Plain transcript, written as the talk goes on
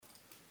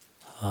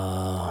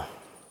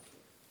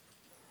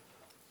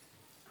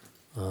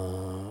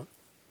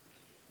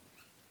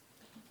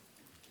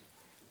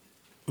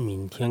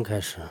明天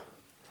开始，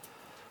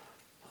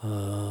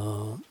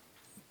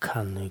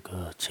看那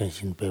个潜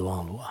行备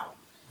忘录啊，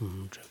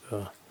这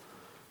个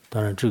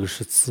当然这个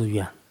是自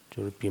愿，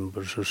就是并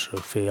不是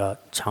非要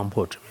强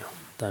迫这样。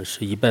但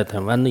是一拜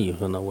谈完了以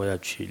后呢，我要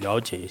去了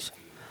解一下，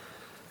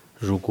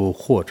如果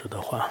或者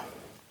的话，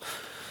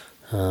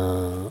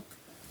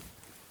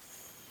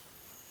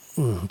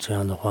这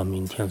样的话，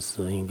明天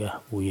是应该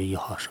5月1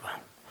号是吧？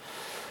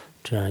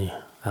这样也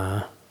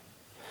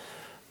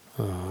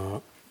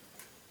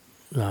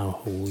然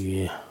后5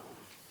月、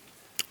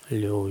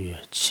6月、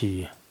7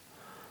月、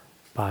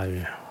8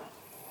月、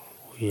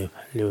5月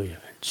份、6月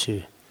份、7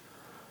月、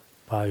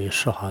8月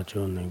10号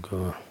就那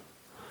个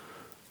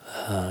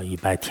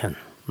100天，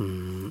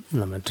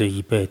那么这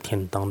100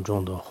天当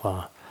中的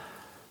话，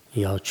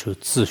要求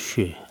自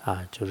学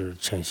啊，就是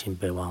潜行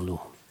备忘录，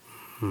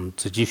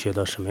自己学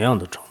到什么样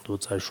的程度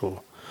再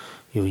说。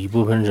有一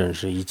部分人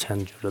是以前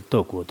就是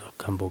德国的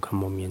堪布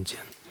面前，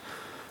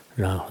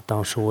然后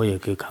当时我也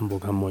给堪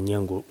布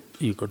念过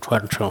一个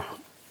传承，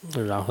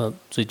然后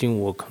最近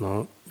我可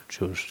能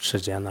就是时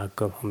间呢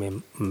各方面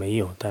没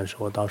有，但是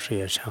我倒是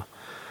也想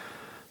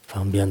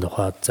方便的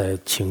话再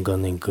请个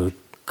那个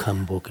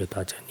堪布给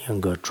大家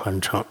念个传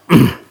承，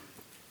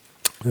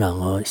然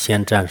后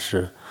先暂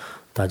时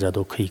大家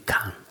都可以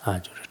看啊，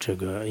就是这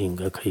个应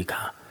该可以看。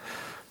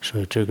所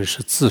以这个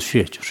是自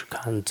学，就是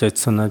看这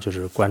次呢，就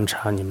是观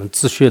察你们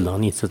自学能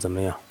力是怎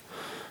么样。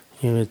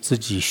因为自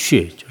己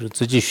学，就是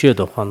自己学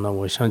的话呢，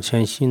我像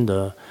潜行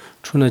的，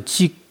除了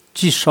极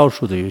少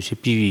数的有些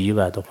比喻以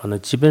外的话呢，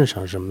基本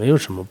上是没有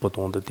什么不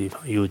懂的地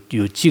方。有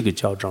几个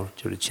校正，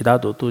就是其他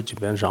都基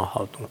本上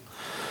好懂。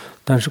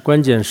但是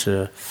关键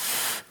是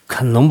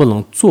看能不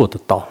能做得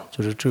到，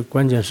就是这个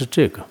关键是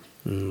这个。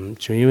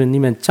就因为里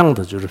面讲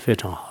的就是非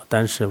常好，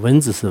但是文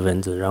字是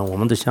文字，然后我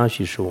们的相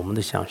续是我们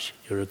的相续，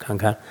就是看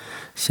看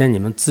先你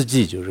们自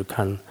己就是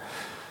看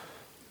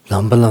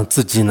能不能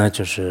自己呢，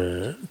就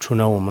是除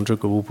了我们这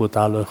个乌布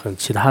达勒和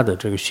其他的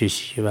这个学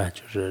习以外，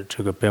就是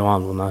这个备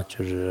忘录呢，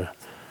就是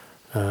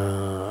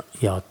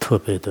要特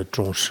别的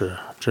重视。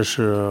这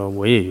是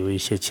我也有一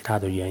些其他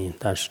的原因，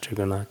但是这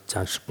个呢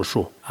暂时不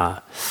说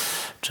啊。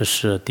这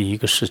是第一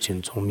个事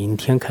情，从明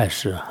天开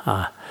始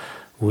啊。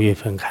5月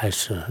份开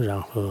始，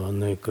然后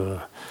那个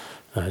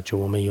就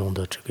我们用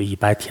的这个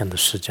100天的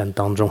时间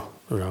当中，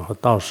然后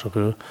到时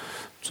候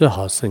最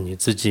好是你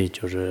自己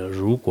就是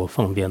如果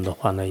方便的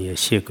话呢，也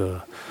写个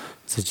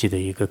自己的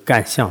一个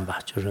感想吧，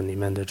就是里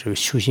面的这个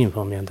修行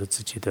方面的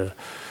自己的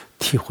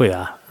体会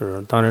啊。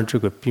当然这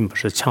个并不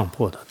是强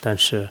迫的，但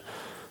是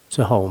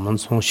最好我们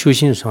从修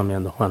行上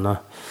面的话呢，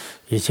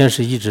以前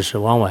是一直是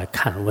往外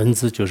看，文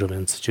字就是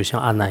文字，就像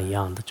阿难一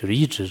样的，就是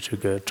一直这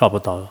个找不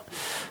到。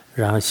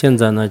然后现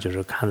在呢，就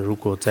是看如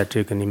果在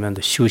这个里面的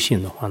修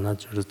行的话呢，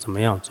就是怎么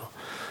样做。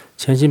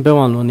潜行备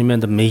忘录里面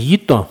的每一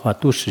段话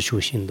都是修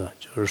行的，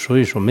就是所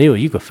以说没有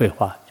一个废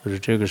话，就是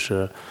这个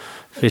是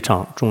非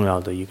常重要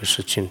的一个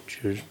事情，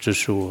就是这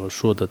是我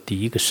说的第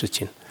一个事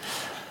情。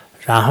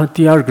然后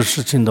第二个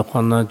事情的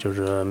话呢，就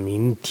是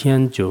明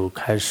天就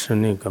开始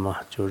那个嘛，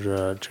就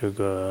是这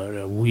个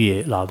5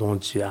月劳动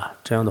节啊，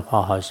这样的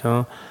话好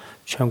像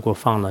全国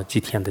放了几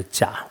天的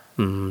假，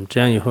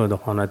这样以后的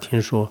话呢，听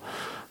说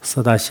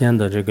色大县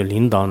的这个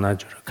领导呢，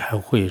就是开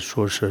会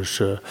说说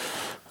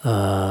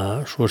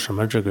什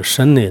么这个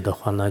省内的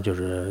话呢，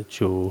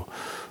就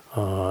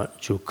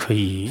可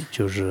以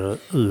就是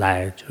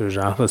来，就是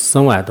然后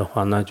省外的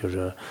话呢，就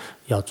是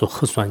要做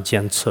核酸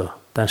检测，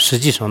但实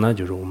际上呢，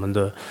就是我们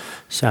的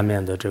下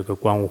面的这个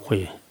管委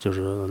会，就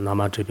是南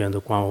马这边的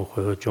管委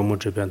会和九牧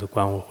这边的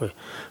管委会，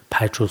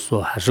派出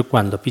所还是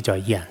管得比较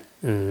严，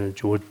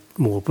就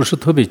我不是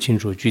特别清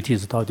楚具体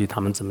是到底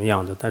他们怎么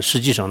样的，但实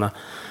际上呢。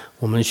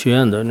我们学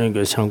院的那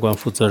个相关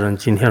负责人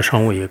今天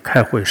上午也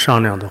开会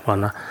商量的话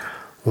呢，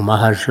我们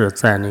还是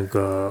在那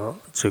个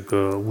这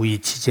个5一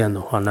期间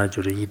的话呢，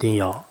就是一定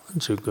要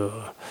这个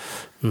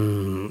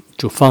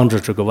就防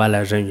止这个外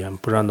来人员，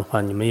不然的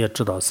话你们也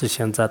知道是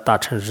现在大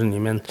城市里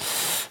面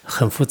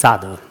很复杂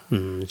的，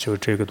就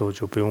这个都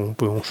就不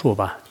用说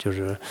吧，就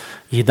是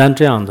一旦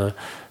这样的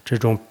这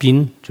种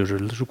病，就是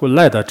如果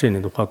来到这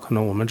里的话，可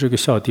能我们这个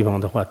小地方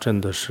的话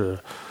真的是。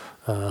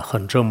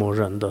很折磨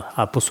人的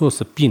啊，不说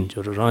是病，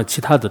就是然后其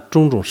他的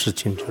种种事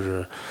情，就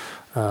是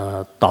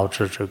导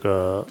致这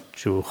个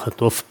就很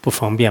多不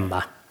方便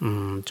吧，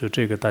就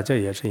这个大家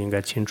也是应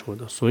该清楚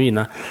的。所以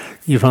呢，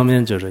一方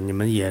面就是你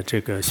们也这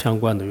个相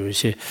关的有一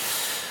些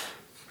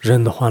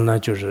人的话呢，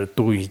就是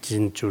都已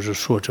经就是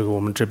说这个我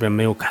们这边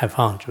没有开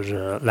放，就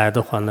是来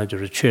的话呢，就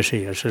是确实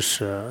也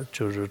是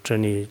就是这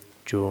里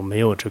就没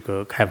有这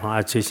个开放，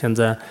而且现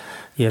在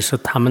也是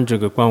他们这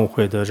个管委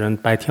会的人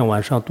白天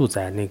晚上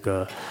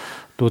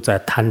都在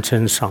坛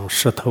城上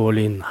石头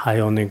岭，还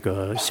有那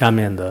个下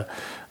面的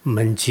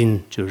门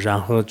禁，就是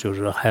然后就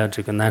是还有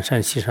这个南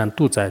山西山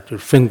都在就是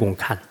分工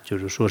看，就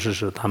是说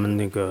是他们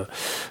那个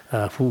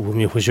五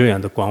米湖学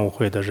院的管委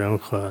会的人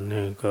和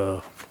那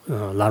个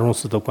拉荣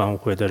寺的管委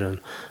会的人，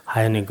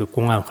还有那个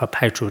公安和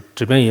派出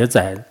这边也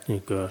在那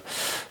个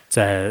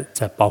在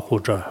保护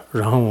着。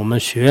然后我们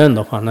学院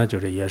的话呢，就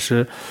是也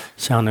是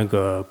像那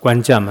个官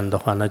家们的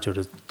话呢，就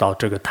是到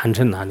这个坛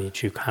城那里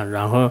去看。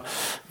然后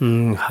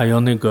还有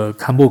那个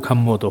堪布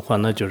的话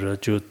呢，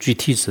就具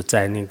体是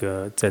在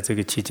这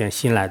个期间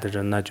新来的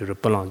人呢，就是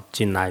不让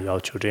进来，要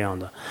求这样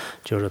的，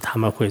就是他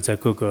们会在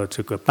各个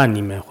这个班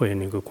里面会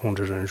那个控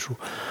制人数。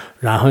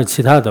然后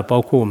其他的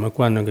包括我们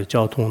管那个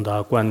交通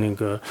的，管那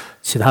个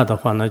其他的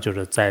话呢，就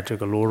是在这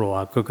个路肉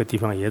啊各个地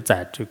方也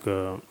在这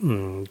个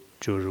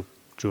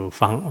就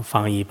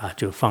防疫吧，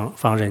就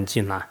防人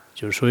进来，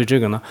就是所以这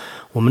个呢，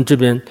我们这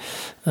边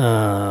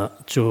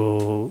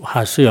就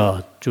还是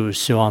要就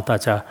希望大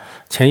家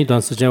前一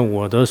段时间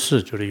我的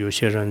是就是有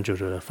些人就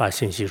是发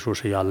信息说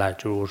是要来，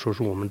就是我说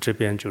是我们这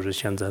边就是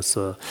现在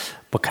是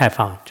不开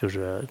放，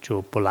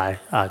就不来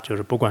啊，就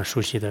是不管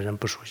熟悉的人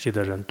不熟悉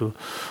的人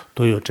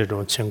都有这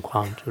种情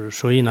况，就是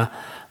所以呢。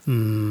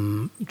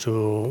就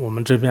我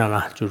们这边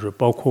呢，就是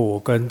包括我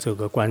跟这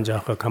个管家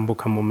和堪布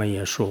们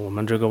也说，我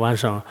们这个晚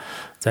上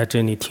在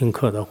这里听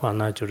课的话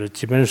呢，就是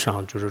基本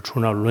上就是除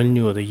了轮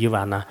流的以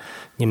外呢，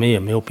你们也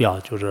没有必要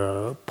就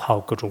是跑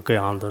各种各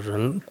样的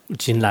人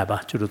进来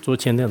吧。就是昨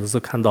天那次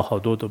看到好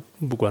多的，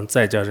不管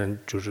在家人，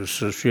就是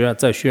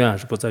在学院还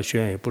是不在学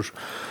院，也不是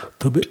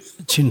特别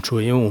清楚，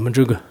因为我们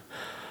这个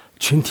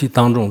群体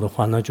当中的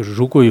话呢，就是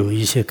如果有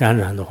一些感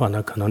染的话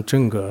呢，可能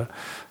整个。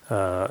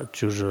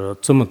就是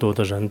这么多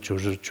的人，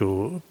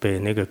就被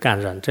那个感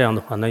染，这样的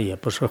话呢也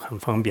不是很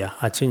方便，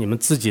而且你们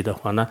自己的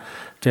话呢，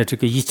在这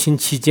个疫情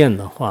期间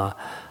的话，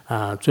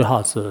最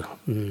好是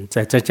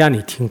在家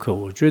里听课。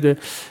我觉得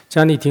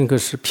家里听课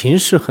是平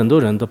时很多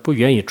人都不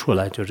愿意出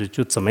来，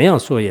就怎么样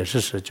说也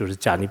是就是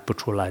家里不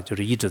出来，就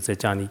是一直在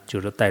家里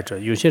就是待着。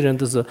有些人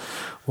都是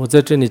我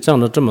在这里站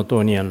了这么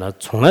多年了，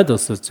从来都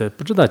是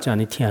不知道家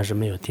里听还是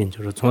没有听，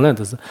就是从来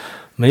都是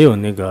没有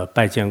那个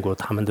拜见过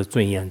他们的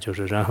尊严，就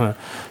是然后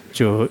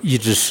就一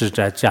直是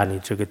在家里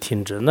这个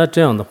听着。那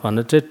这样的话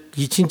呢，这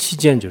疫情期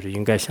间就是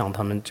应该向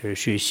他们这个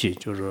学习，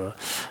就是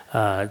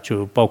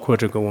就包括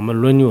这个我们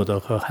轮流的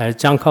和还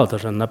讲课的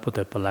人呢不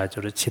得不来，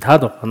就是其他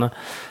的话呢，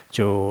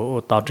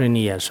就到这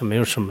里也是没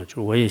有什么，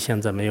就我也现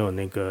在没有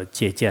那个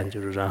借鉴，就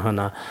是然后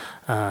呢，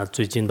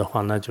最近的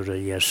话呢，就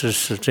是也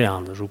是这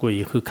样的。如果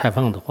以后开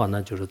放的话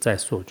呢，就是再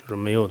说；就是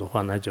没有的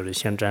话呢，就是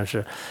现在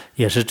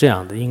也是这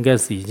样的，应该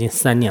是已经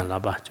3年了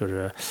吧，就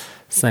是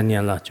3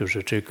年了，就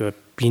是这个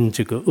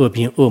这个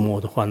恶魔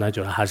的话呢，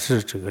就是还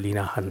是这个力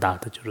量很大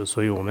的，就是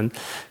所以我们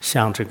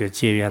像这个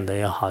戒愿的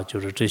也好，就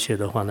是这些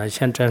的话呢，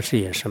现在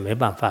也是没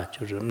办法，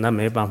就是那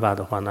没办法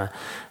的话呢，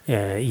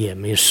也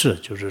没事，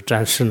就是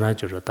暂时呢，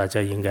就是大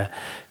家应该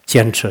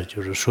坚持，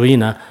就是所以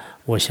呢。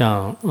我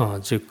想，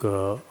这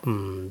个，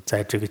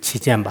在这个期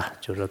间吧，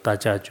就是大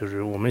家，就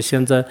是我们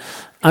现在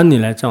按理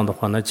来讲的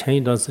话呢，前一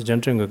段时间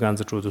整个甘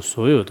孜州的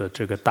所有的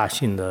这个大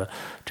型的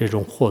这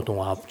种活动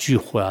啊、聚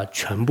会啊，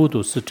全部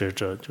都是就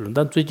是，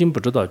但最近不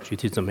知道具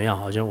体怎么样，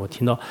好像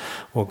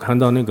我看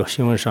到那个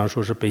新闻上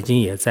说是北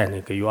京也在那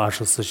个有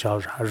24小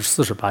时还是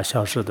48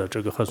小时的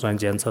这个核酸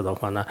检测的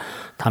话呢，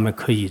他们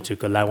可以这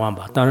个来往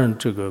吧。当然，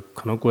这个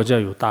可能国家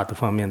有大的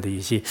方面的一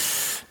些，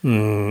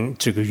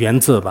这个原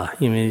则吧，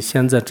因为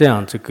现在这样。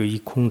这个一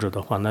控制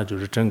的话，那就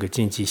是整个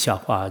经济下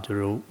滑，就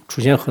是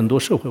出现很多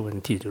社会问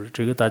题，就是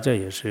这个大家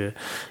也是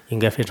应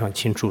该非常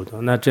清楚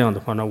的。那这样的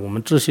话呢，我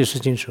们这些事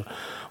情是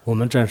我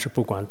们暂时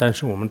不管，但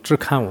是我们只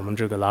看我们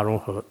这个拉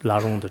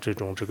拢的这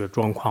个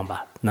状况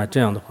吧。那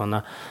这样的话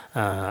呢，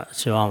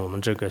希望我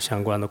们这个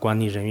相关的管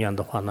理人员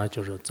的话呢，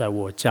就是在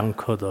我讲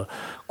课的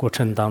过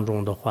程当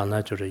中的话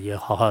呢，就是也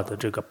好好的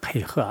这个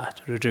配合啊，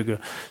就是这个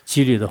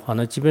纪律的话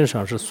呢，基本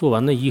上是说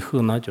完了以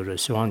后呢，就是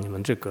希望你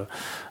们这个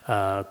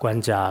管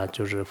家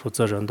就是负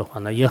责人的话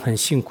呢，也很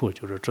辛苦，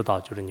就是知道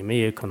就是你们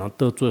也可能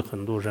得罪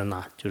很多人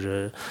呐，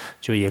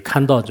就也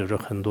看到就是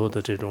很多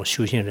的这种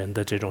修行人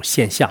的这种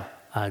现象。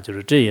就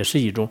是这也是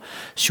一种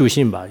修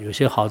行吧，有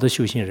些好的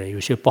修行人，有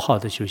些不好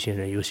的修行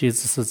人，有些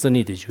自私自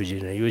利的修行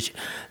人，有些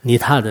利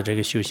他的这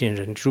个修行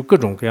人，就各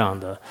种各样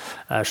的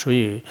所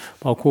以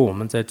包括我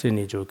们在这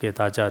里就给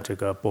大家这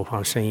个播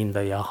放声音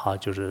的也好，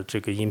就是这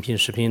个音频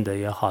视频的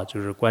也好，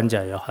就是管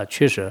家也好，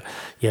确实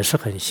也是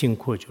很辛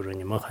苦，就是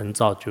你们很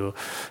早就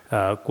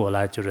过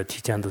来，就是提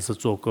前的是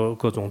做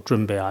各种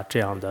准备啊这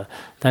样的，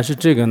但是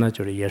这个呢，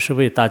就是也是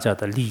为大家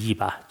的利益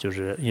吧，就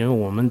是因为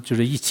我们就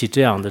是一起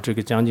这样的这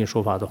个讲经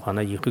说法的话呢。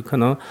呢，以后可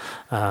能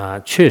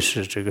确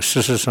实这个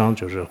事实上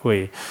就是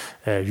会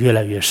越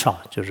来越少，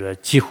就是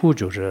几乎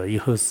就是以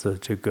后是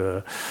这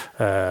个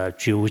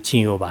绝无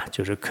仅有吧，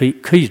就是可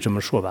以这么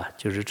说吧，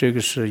就是这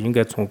个是应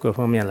该从各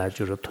方面来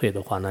就是推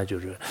的话呢，就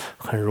是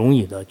很容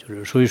易的，就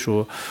是所以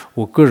说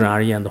我个人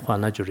而言的话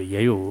呢，就是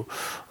也有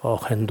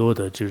很多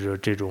的就是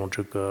这种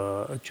这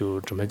个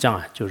就怎么讲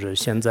啊，就是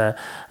现在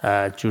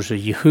就是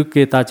以后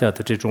给大家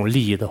的这种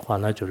利益的话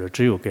呢，就是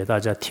只有给大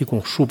家提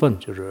供书本，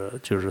就是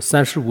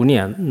35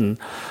年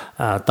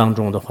当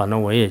中的话呢，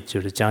我也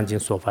就是将尽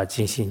所法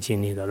尽心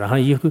尽力的，然后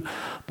以后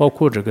包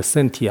括这个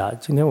身体啊，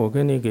今天我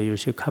跟那个有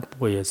些堪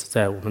布也是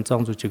在我们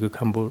藏族这个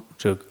堪布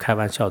这个开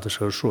玩笑的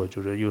时候说，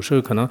就是有时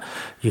候可能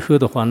以后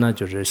的话呢，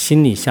就是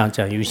心理相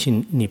讲有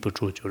心力不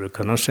足，就是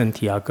可能身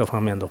体啊各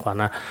方面的话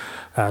呢，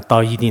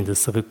到一定的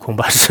时候恐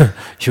怕是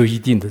有一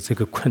定的这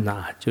个困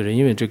难，就是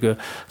因为这个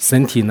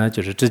身体呢，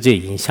就是直接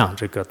影响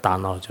这个大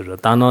脑，就是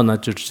大脑呢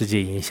就直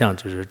接影响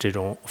就是这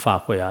种发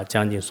挥啊、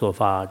将尽所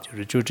法啊，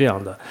就这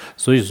样的。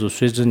所以说，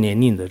随着年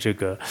龄的这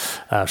个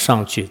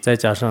上去，再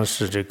加上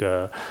是这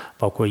个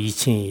包括疫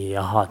情也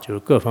好，就是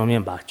各方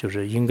面吧，就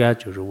是应该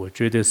就是我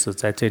觉得是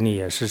在这里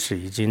也是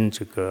已经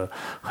这个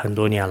很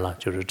多年了，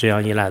就是这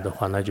样一来的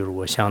话呢，就是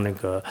我想那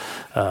个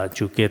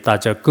就给大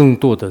家更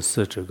多的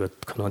是这个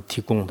可能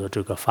提供的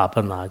这个法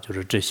本啊，就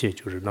是这些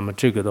就是那么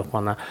这个的话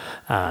呢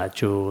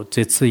就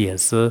这次也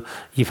是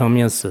一方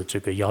面是这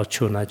个要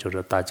求呢，就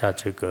是大家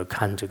这个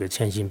看这个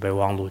千行备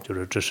忘录，就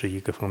是这是一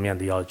个方面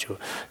的要求。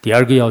第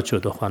二个要求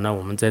的话呢，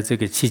我们在这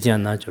个期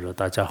间呢，就是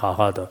大家好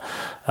好的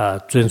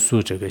遵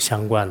守这个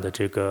相关的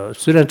这个，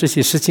虽然这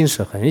些事情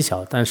是很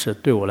小，但是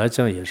对我来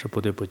讲也是不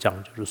得不讲，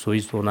就是所以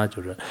说呢，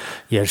就是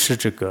也是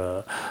这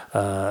个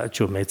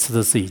就每次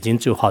的是已经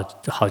就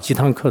好几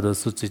堂课的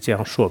是这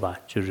样说吧，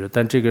就是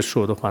但这个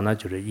说的话呢，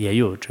就是也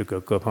有这个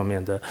各方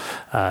面的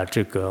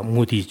这个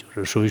目的，就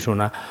是所以说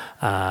呢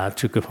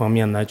这个方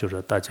面呢，就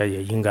是大家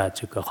也应该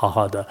这个好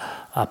好的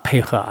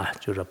配合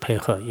就是配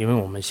合，因为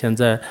我们现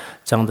在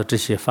讲的这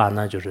些法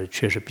呢，就是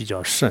确实比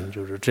较深，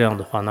就是这样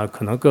的话呢，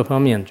可能各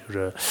方面就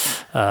是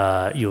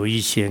有一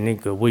些那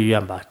个委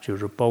员吧，就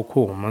是包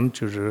括我们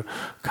就是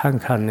看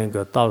看那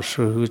个到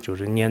时候就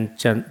是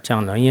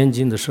讲楞严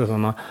经的时候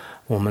呢，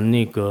我们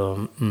那个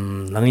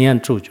楞严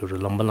咒就是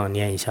能不能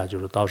念一下，就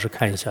是到时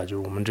看一下，就是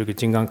我们这个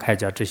金刚铠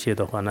甲这些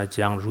的话呢，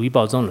讲如意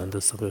宝藏人的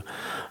时候，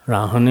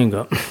然后那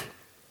个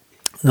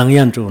楞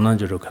严咒呢，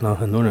就是可能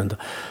很多人的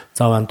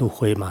早晚都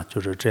会嘛，就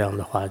是这样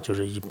的话，就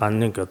是一般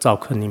那个早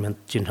课里面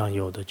经常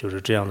有的，就是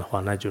这样的话，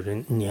那就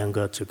是念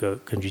个这个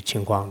根据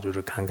情况就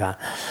是看看，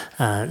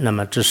那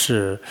么这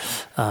是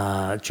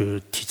就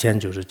提前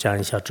就是讲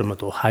一下这么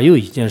多。还有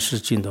一件事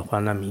情的话，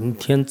那明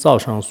天早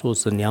上说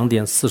是2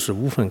点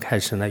45分开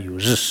始呢有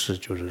日食，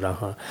就是然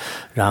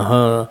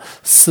后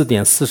4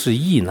点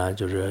41呢，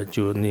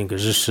就那个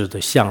日食的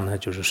像呢，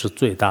是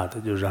最大的，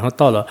就是然后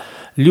到了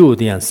6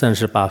点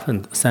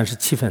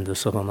37分的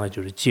时候呢，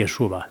就是结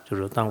束吧，就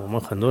是当我们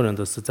很多人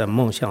都是在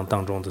梦想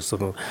当中的时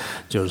候，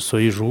就是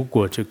所以如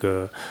果这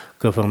个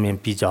各方面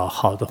比较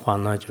好的话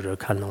呢，就是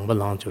看能不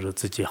能就是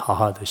自己好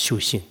好的修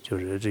行，就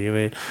是因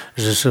为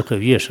日食和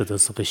月食的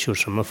时候修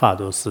什么法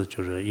都是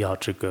就是要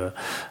这个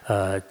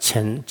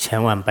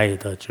千万倍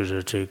的，就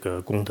是这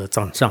个功德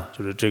增长，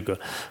就是这个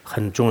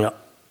很重要。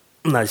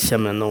那下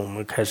面呢，我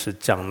们开始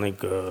讲那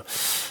个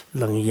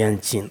楞严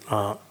经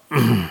啊。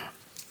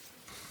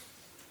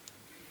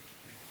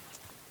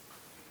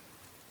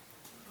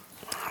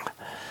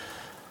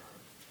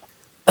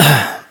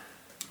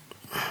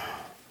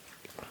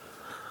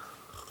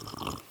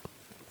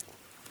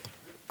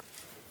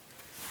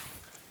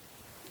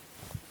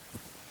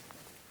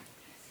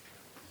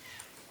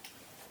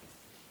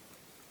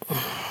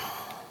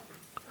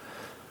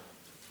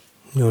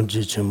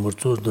영지 전부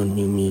조던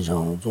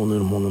님이랑 오늘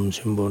모놈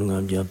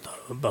심보는 비었다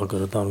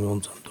바그르다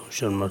용전도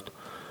셔마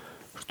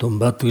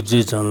돈바트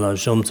지장라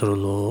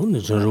솨엄스로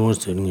저로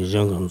세는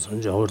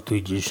장감선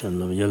저어도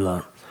지션로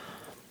열라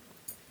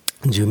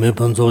지메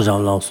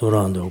번조장라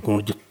소란도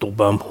공지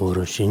도반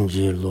포로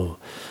신지로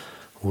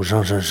无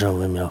上甚深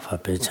微妙法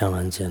被千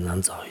万劫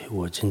难遭遇，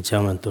我今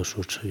将闻得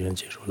书持愿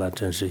解如来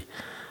真实义，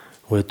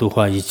为度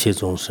化一切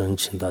众生，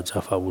请大家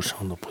发无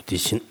上的菩提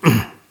心。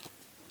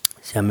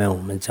下面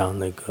我们讲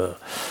那个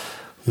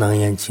楞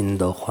严经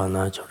的话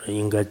呢，就是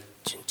应该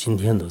今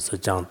天都是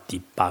讲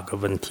第8个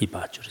问题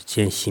吧，就是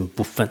见性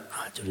部分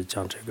就是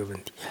讲这个问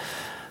题。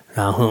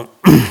然后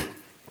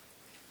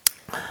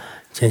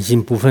见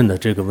性部分的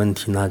这个问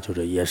题呢，就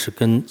是也是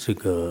跟这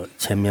个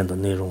前面的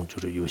内容就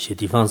是有些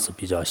地方是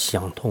比较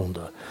相同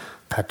的。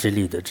它这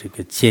里的这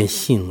个见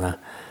性呢，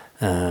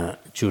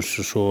就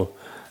是说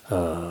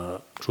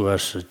主要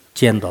是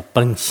见到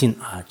本性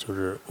就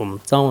是我们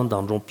藏文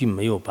当中并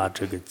没有把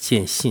这个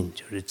见性，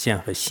就是见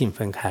和性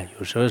分开，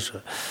有时候是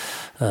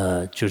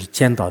就是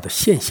见到的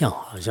现象，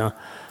好像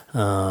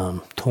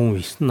通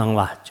语能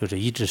吧，就是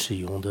一直是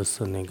用的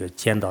是那个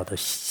见到的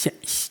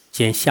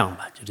见相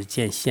吧，就是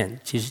见现。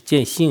其实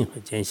见性和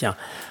见相，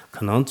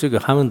可能这个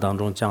汉文当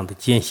中讲的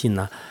见性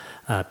呢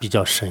比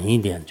较深一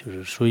点，就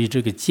是所以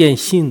这个见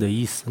性的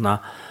意思呢。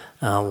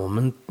我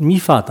们密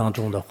法当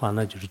中的话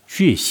呢，就是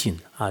觉性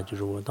啊，就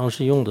是我当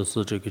时用的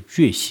是这个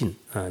觉性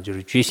啊，就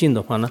是觉性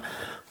的话呢，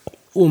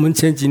我们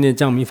前几年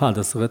讲密法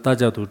的时候，大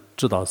家都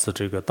知道是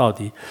这个到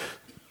底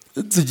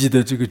自己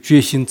的这个觉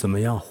性怎么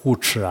样护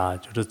持啊，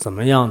就是怎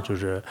么样就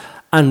是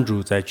安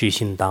住在觉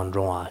性当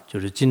中啊，就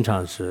是经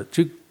常是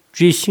这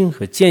觉性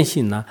和见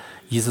性呢，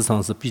意思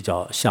上是比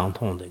较相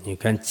同的。你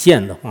看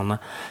见的话呢，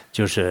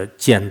就是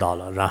见到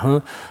了，然后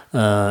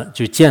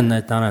就见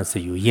呢，当然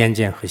是有眼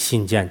见和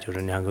心见，就是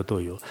两个都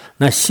有。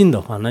那心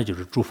的话呢，就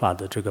是诸法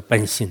的这个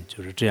本性，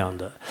就是这样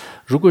的。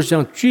如果是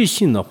像觉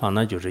性的话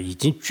呢，就是已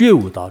经觉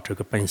悟到这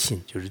个本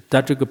性，就是在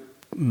这个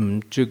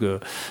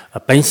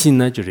本性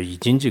呢，就是已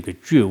经这个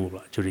觉悟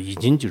了，就是已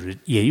经就是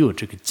也有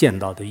这个见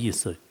到的意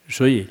思。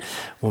所以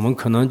我们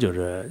可能就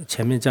是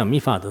前面讲密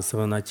法的时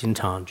候呢，经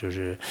常就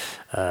是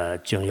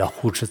就要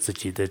护持自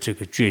己的这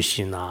个觉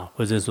性啊，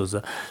或者说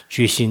是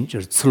觉性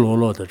就是赤裸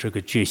裸的这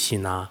个觉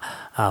性啊，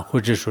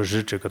或者说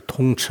是这个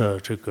通彻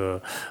这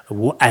个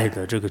无碍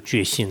的这个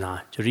觉性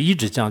啊，就是一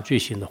直讲觉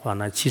性的话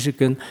呢，其实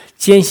跟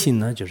见性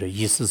呢，就是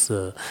意思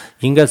是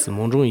应该是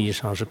某种意义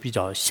上是比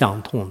较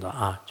相同的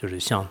啊，就是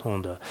相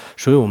同的。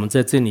所以我们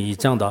在这里一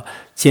讲到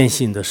见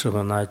性的时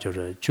候呢，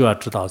就要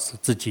知道是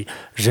自己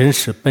人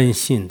是本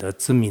性的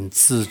自明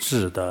自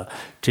知的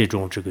这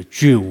种这个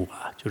觉悟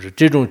啊，就是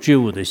这种觉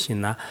悟的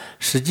心呢，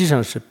实际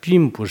上是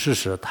并不是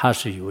说它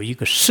是有一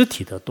个实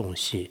体的东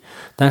西，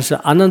但是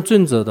阿难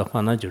尊者的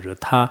话呢，就是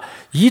他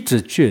一直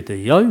觉得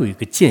要有一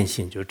个见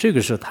性，就这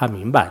个是他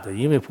明白的，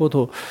因为佛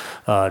陀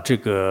这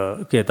个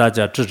给大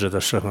家制止的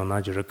时候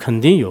呢，就是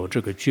肯定有这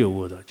个觉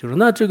悟的，就是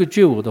那这个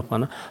觉悟的话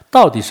呢，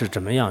到底是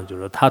怎么样？就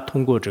是他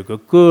通过这个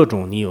各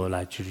种理由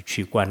来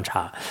去观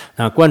察，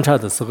那观察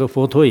的时候，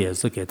佛陀也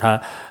是给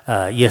他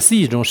也是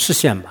一种实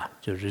现吧。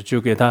就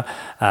给他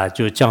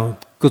就讲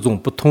各种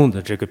不同的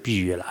这个比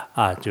喻了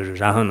啊，就是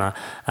然后呢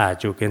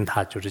就跟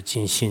他就是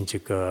进行这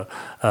个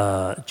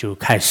就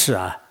开示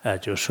啊，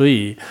就所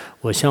以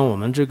我想我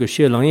们这个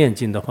学楞严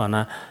经的话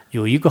呢，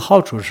有一个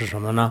好处是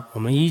什么呢？我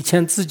们以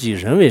前自己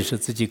认为是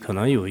自己可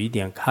能有一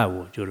点开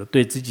悟，就是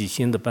对自己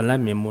心的本来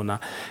面目呢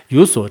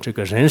有所这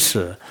个认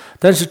识，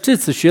但是这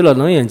次学了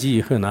楞严经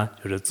以后呢，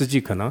就是自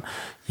己可能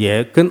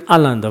也跟阿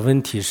难的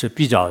问题是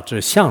比较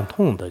相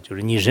通的，就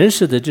是你认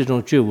识的这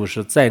种觉悟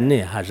是在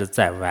内还是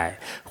在外，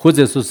或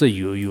者说是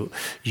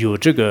有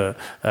这个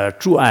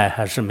阻碍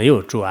还是没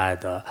有阻碍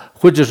的，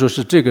或者说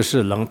是这个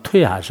是能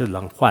退还是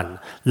能换，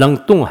能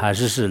动还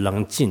是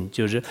能静，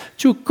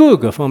就各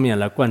个方面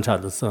来观察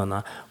的时候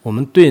呢，我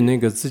们对那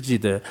个自己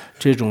的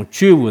这种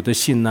觉悟的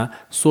心呢，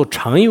所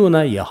常有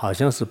呢也好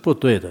像是不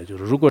对的，就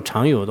是如果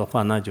常有的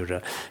话呢，就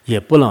是也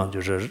不能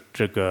就是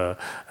这个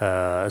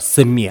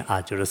生灭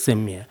啊，就是生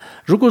灭。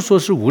如果说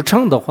是无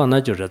常的话呢，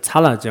就是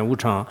刹那间无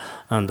常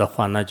的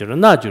话呢，就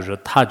是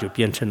它就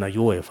变成了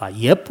有为法，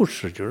也不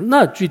是，就是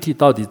那具体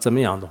到底怎么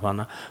样的话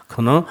呢，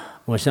可能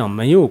我想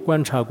没有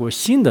观察过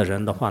心的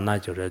人的话，那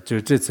就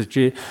这次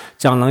去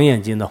讲楞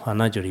严经的话，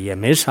那就是也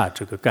没啥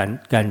这个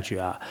感觉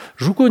啊。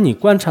如果你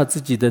观察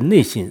自己的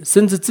内心，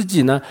甚至自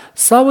己呢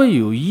稍微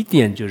有一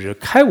点就是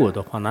开悟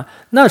的话呢，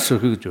那时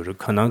候就是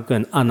可能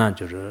跟阿难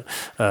就是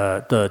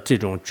的这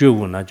种觉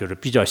悟呢，就是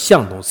比较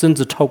相同，甚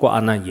至超过阿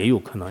难也有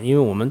可能，因为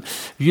我们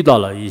遇到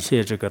了一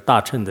些这个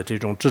大乘的这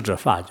种智者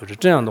法，就是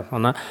这样的话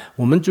呢，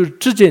我们就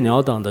直截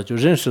了当的就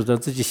认识到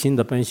自己心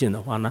的本性的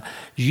话呢，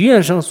语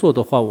言上说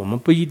的话，我们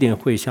不一定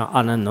会像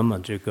阿难那么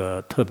这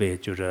个特别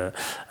就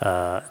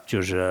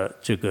是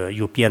这个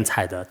有辩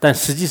才的，但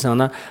实际上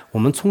呢，我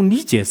们从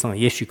理解上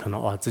也许可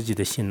能自己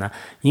的心呢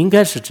应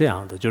该是这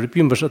样的，就是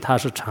并不是它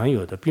是常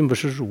有的，并不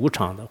是无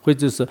常的，或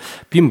者是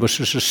并不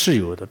是实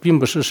有的，并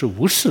不是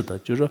无事的，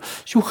就是说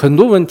有很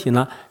多问题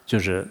呢，就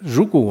是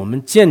如果我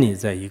们建立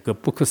在一个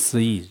不可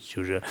思议，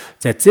就是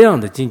在这样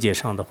的境界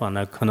上的话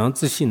呢，可能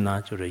自信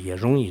呢就是也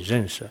容易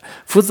认识，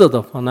否则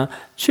的话呢，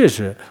确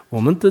实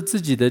我们的自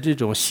己的这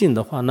种信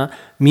的话呢，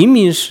明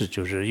明是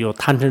就是有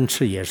贪嗔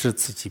痴也是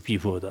此起彼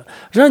伏的，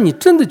让你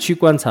真的去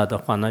观察的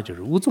话呢，就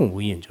是无踪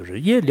无影，就是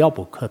也了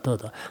不可得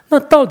的。那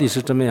到底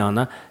是怎么样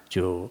呢？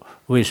就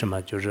为什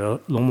么就是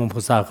龙门菩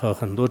萨和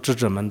很多智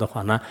者们的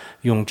话呢，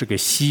用这个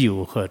稀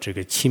有和这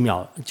个奇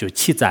妙就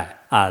奇在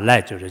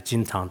来就是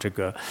经常这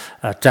个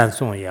赞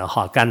颂也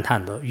好感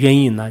叹的原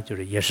因呢，就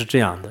是也是这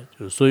样的，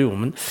就是所以我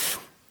们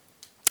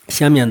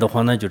下面的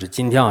话呢，就是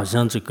今天好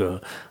像这个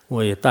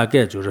我也大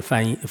概就是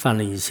翻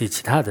了一些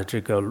其他的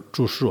这个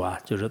注释啊，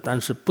就是但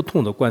是不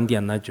同的观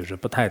点呢，就是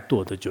不太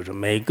多的，就是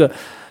每个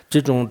这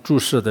种注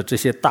释的这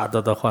些大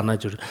的话呢，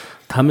就是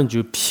他们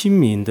就拼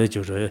命的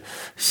就是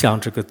向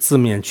这个字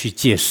面去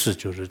解释，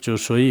就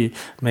所以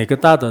每个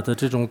大的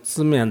这种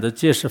字面的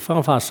解释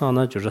方法上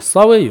呢，就是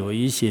稍微有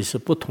一些是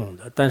不同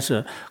的，但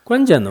是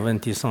关键的问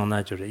题上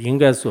呢，就是应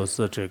该说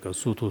是这个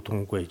殊途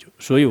同归，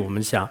所以我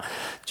们想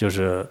就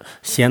是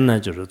先呢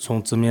就是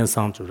从字面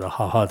上就是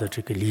好好的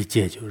这个理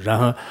解，然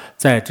后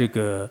在这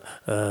个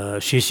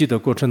学习的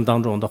过程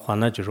当中的话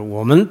呢，就是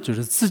我们就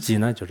是自己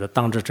呢就是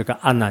当着这个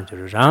阿难，就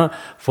是然后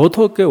佛佛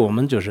陀给我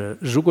们就是，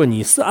如果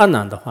你是阿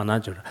难的话，那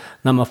就是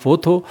那么佛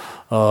陀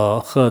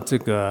和这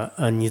个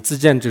你之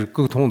间就是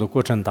沟通的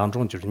过程当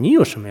中，就是你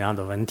有什么样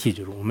的问题，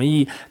就是我们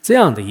以这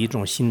样的一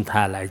种心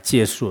态来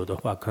接受的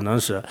话，可能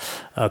是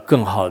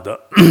更好的。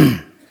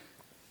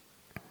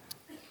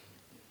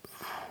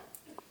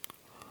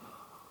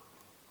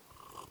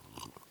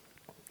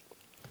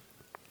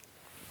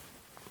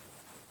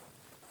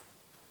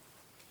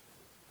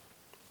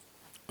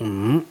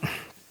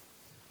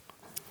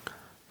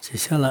接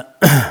下来，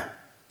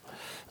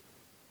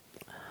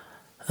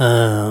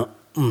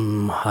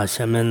好，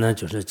下面呢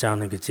就是讲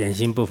那个见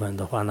性部分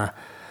的话呢，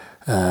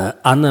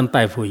阿难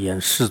拜复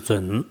言：世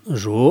尊，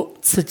如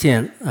此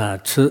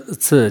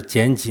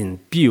见境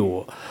彼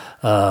我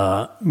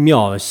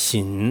妙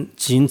性，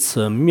今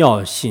此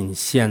妙性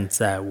现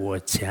在我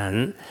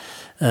前，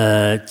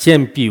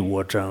见彼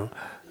我证，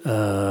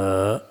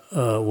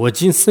我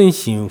今身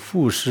心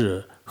复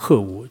是何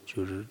物？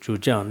就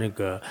这样那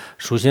个，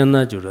首先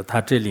呢，就是它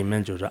这里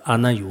面就是阿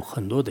难有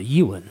很多的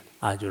疑问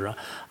啊，就是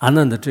阿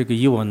难的这个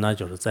疑问呢，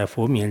就是在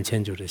佛面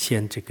前就是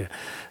先这个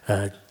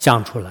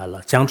讲出来了，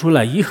讲出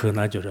来以后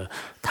呢，就是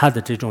他的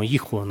这种疑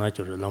惑呢，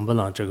就是能不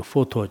能这个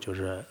佛陀就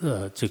是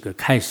这个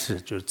开始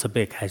就是慈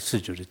悲开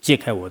始就是解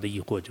开我的疑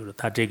惑，就是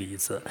他这个意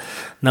思。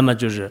那么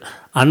就是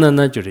阿难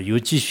呢，就是又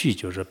继续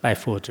就是拜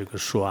佛这个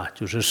说啊，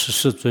就是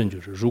世尊，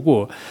就是如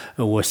果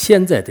我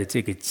现在的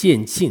这个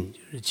见境，就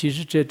是其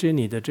实这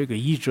里的这个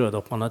译者的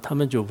话呢，他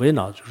们就围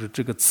绕就是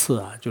这个词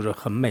啊，就是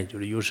很美，就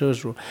是有时候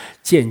说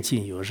见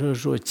境，有时候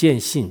说见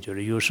性，就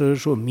是有时候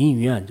说明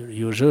愿，就是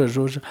有时候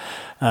说是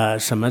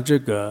什么这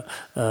个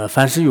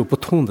凡是有不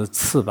同的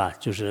词吧，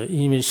就是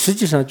因为实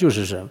际上就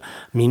是什么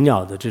明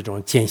了的这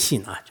种见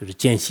性啊，就是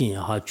见性也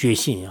好，觉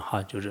性也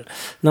好，就是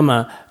那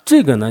么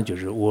这个呢，就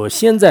是我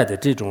现在的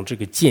这种这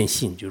个见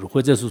性，就是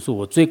或者是说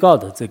我最高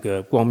的这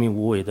个光明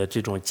无为的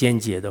这种见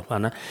解的话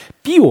呢，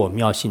比我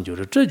妙性，就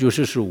是这就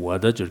是我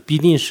的，就是必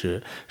定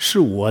是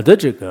我的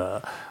这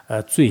个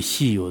最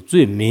稀有、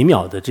最美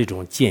妙的这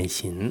种见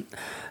性。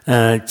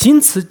今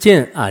此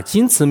见啊，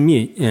今此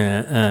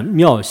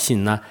妙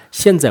性呢，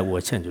现在我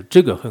见就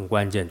这个很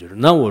关键，就是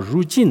那我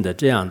如今的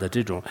这样的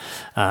这种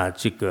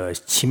这个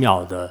奇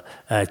妙的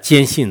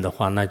见性的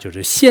话，那就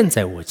是现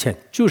在我见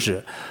就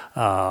是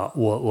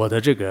我的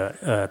这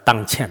个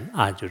当前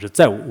啊，就是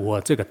在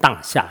我这个当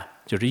下。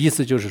就是意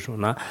思就是说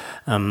呢，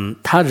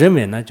他认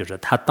为呢，就是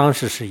他当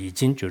时是已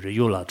经就是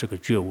有了这个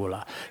觉悟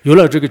了，有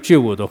了这个觉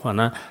悟的话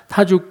呢，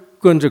他就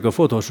跟这个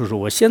佛陀说，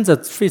我现在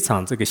非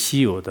常这个稀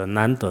有的、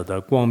难得的、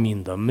光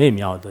明的、美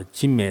妙的、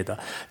精美的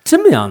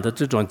这么样的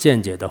这种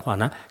见解的话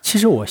呢，其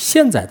实我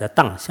现在的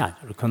当下，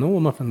就是可能我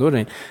们很多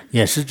人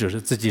也是就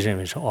是自己认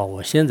为说，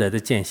我现在的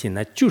见性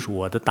呢，就是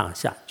我的当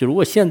下，就是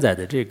我现在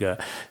的这个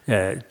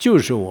就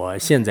是我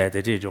现在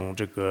的这种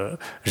这个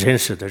认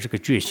识的这个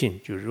觉性，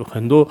就是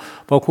很多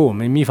包括我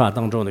们密法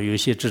当中的有一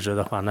些智者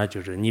的话呢，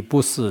就是你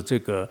不是这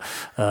个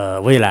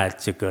未来，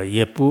这个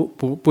也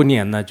不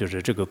念呢，就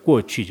是这个过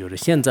去，就是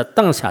现在。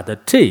当下的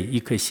这一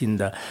颗心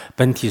的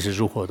本体是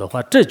如何的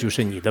话，这就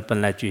是你的本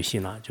来觉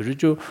性了。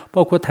就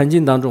包括《坛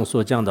经》当中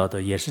所讲到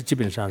的，也是基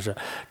本上是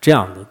这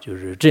样的，就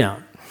是这样。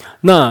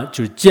那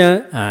就是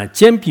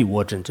坚必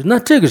我真正，那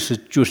这个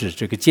就是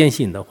这个坚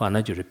信的话，那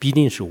就是必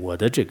定是我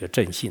的这个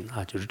真心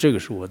啊，就是这个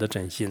是我的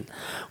真心。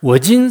我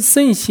今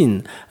身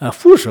心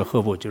复是何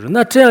物？就是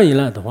那这样一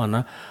来的话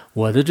呢？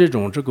我的这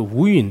个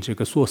无蕴这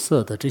个所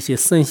色的这些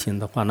身心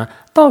的话呢，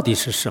到底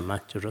是什么？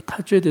就是他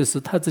觉得是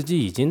他自己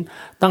已经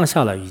当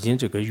下了，已经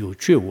这个有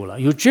觉悟了。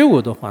有觉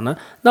悟的话呢，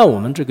那我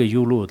们这个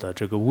有漏的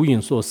这个无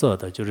蕴所色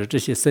的，就是这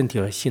些身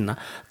体和心呢，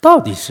到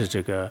底是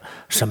这个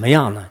什么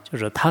样呢？就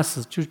是他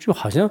是就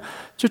好像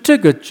就这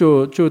个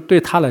就对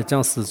他来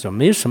讲是就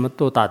没什么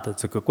多大的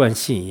这个关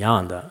系一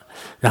样的。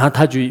然后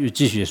他就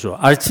继续说，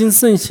而今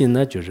身心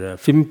呢，就是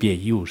分别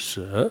有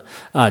实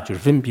啊，就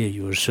是分别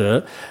有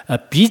实，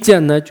比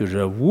见呢。就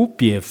是无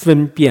别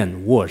分辨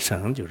我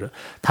身，就是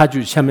他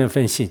就下面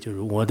分析，就是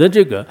我的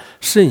这个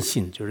身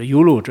心，就是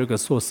有漏这个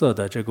所色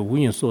的这个无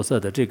蕴所色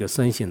的这个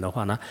身心的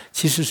话呢，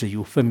其实是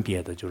有分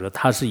别的，就是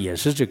它也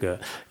是这个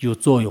有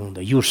作用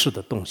的、有事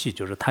的东西，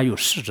就是它有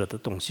事着的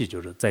东西，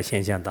就是在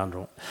现象当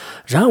中。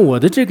然后我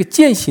的这个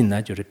见性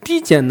呢，就是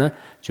必见呢，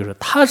就是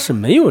它是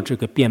没有这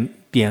个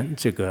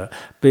这个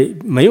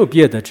没有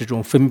别的这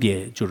种分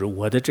别，就是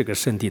我的这个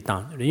身体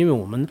当，因为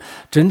我们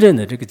真正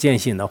的这个见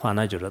性的话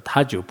呢，就是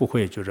它就不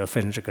会就是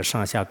分这个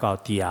上下高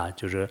低啊，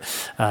就是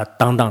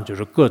等等，就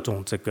是各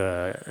种这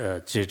个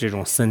这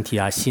种身体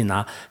啊心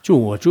啊，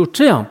我就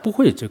这样不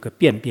会这个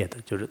辨别的，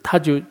就是它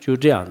就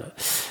这样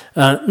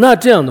的。那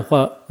这样的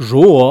话，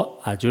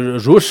就是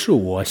若是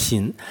我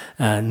心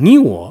你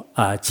我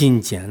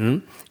今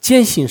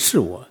见性是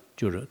我。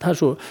就是他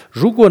说，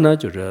如果呢，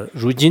就是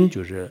如今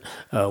就是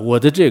我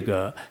的这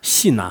个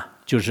心呐，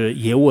就是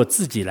以我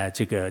自己来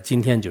这个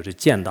今天就是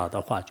见到的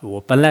话，就我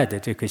本来的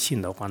这颗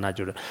心的话，那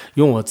就是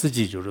用我自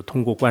己就是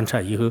通过观察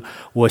以后，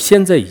我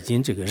现在已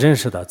经这个认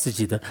识到自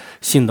己的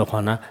心的话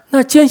呢，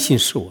那见性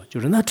是我，就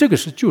是那这个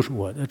就是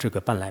我的这个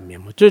本来面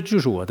目，这就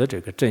是我的这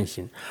个真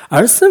心。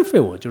而身非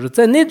我，就是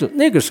在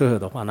那个时候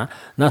的话呢，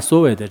那所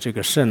谓的这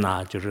个身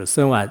啊，就是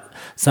身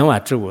外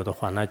之物的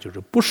话呢，就是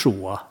不是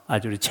我啊，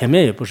就是前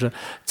面也不是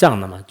这样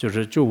的嘛，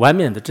就外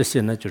面的这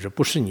些呢，就是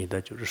不是你的，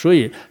就是所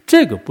以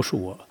这个不是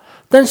我。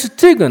但是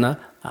这个呢，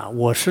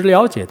我是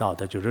了解到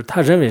的，就是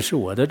他认为是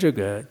我的这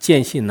个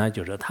见性呢，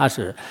就是他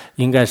是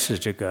应该是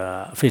这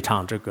个非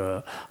常这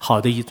个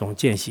好的一种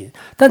见性。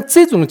但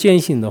这种见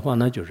性的话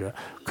呢，就是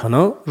可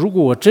能如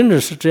果我真的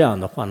是这样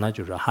的话呢，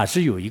就是还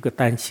是有一个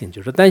担心，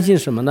就是担心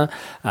什么呢？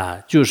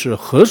就是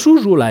何殊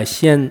如来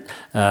先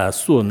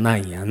所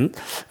难言，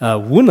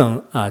无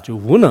能就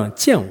无能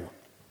见我。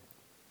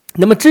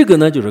那么这个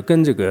呢，就是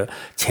跟这个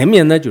前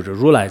面呢，就是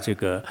如来这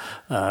个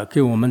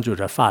给我们就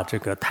是发这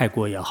个泰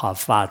国也好，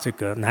发这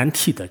个难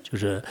题的，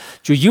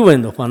就疑问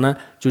的话呢，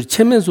就是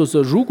前面所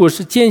说，如果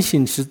是见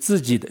性是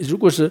自己的，如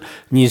果是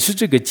你是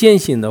这个见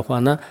性的话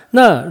呢，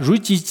那如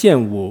即见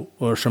无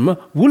什么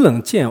无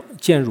能见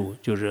入，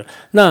就是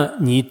那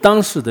你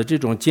当时的这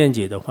种见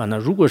解的话呢，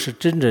如果是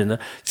真正的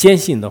见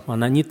性的话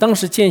呢，你当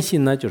时见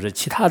性呢，就是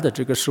其他的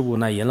这个事物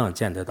呢也能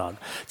见得到的，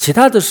其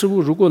他的事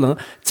物如果能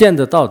见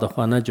得到的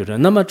话呢，就是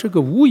那么这个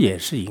无也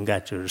是应该，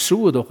就是事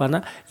物的话呢，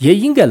也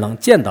应该能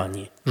见到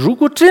你。如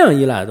果这样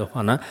一来的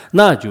话呢，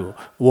那就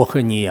我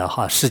和你也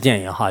好，世间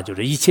也好，就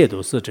是一切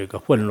都是这个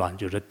混乱，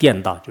就是颠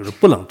倒，就是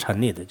不能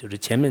成立的。就是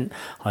前面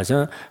好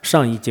像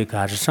上一节课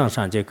还是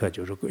上节课，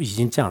就是已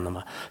经讲了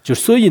嘛。就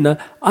所以呢，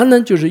阿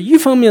难就是一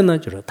方面呢，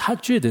就是他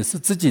觉得是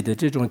自己的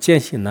这种见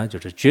性呢，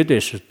就是绝对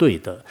是对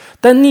的。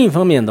但另一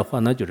方面的话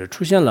呢，就是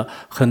出现了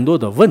很多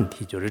的问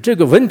题，就是这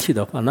个问题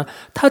的话呢，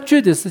他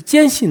觉得是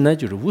见性呢，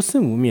就是无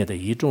生无灭的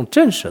一种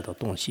真实的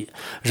东西。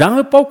然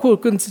后包括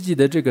跟自己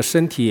的这个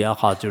身体也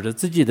好，就是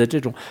自己的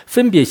这种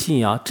分别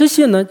心啊，这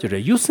些呢就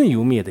是有生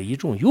有灭的一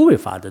种有为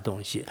法的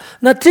东西。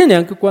那这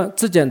两个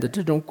之间的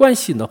这种关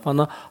系的话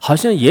呢，好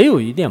像也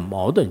有一点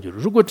矛盾。就是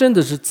如果真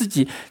的是自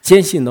己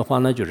坚信的话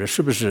呢，就是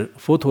是不是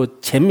佛陀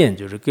前面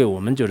就是给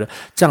我们就是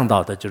讲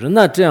到的，就是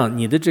那这样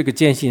你的这个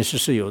坚信是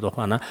实有的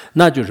话呢，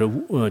那就是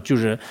就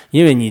是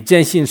因为你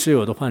坚信实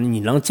有的话，你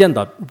能见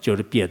到就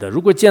是别的。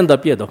如果见到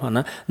别的话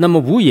呢，那么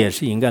无也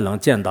是应该能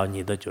见到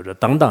你的，就是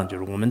等等，就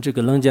是我们这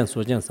个能见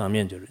所见上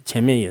面，就是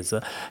前面也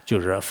是就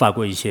是发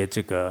过一些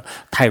这个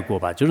泰国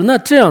吧，就是那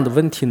这样的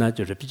问题呢，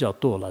就是比较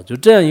多了。就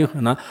这样以后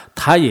呢，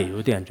他也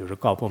有点就是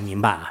搞不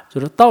明白啊，就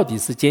是到底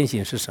是坚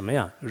信是什么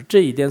样？就是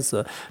这一点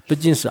是不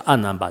仅是阿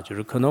难吧，就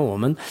是可能我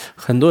们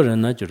很多人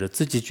呢，就是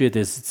自己觉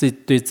得是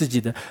对自己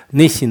的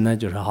内心呢，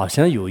就是好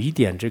像有一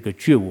点这个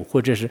觉悟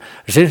或者是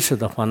认识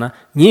的话呢，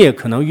你也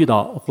可能遇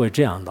到会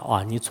这样的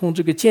啊。你从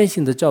这个坚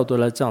信的角度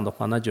来讲的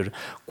话，那就是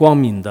光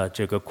明的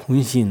这个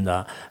空性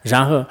的，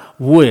然后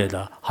无为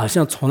的，好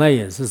像从来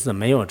也是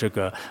没有这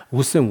个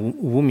无生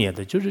无灭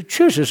的，就是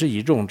确实是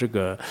一种这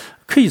个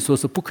可以说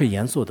是不可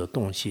言说的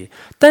东西。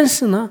但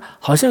是呢，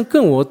好像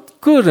跟我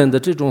个人的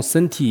这种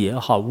身体也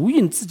好，无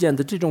蕴之间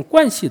的这种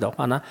关系的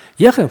话呢，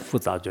也很复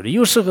杂。就是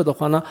有时候的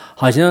话呢，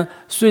好像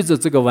随着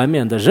这个外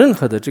面的任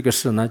何的这个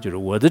事呢，就是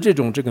我的这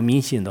个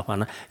迷信的话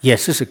呢，也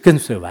是跟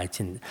随外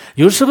境的。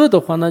有时候的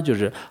话呢，就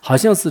是好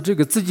像是这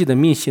个自己的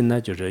迷信呢，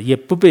就是也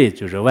不被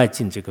就是外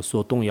境这个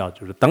所动摇，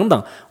就是等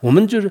等。我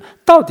们就是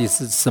到底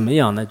是什么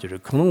样呢？就是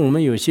可能我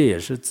们有些也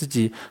是自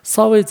己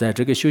稍微在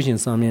这个修行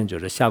上面就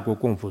是下过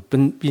功夫，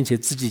并且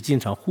自己经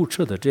常互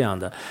彻的这样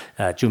的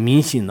就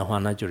迷信的话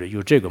呢，就是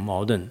有这个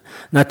矛盾。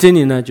那这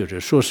里呢，就是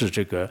说是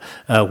这个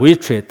唯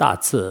垂大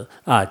慈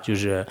啊，就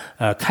是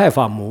开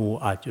发无误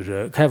啊，就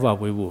是开发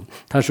为无。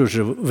他说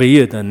是唯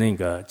一的那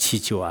个祈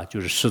求啊，就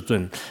是世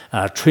尊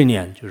垂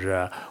念，就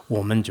是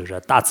我们就是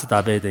大慈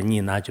大悲的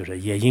你呢，就是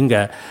也应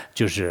该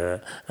就是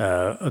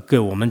给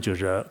我们就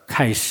是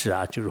开示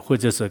啊，就是或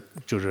者是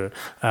就是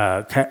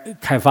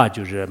开发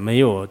就是没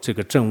有这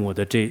个证悟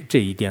的这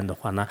一点的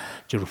话呢，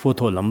就是佛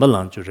陀能不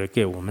能就是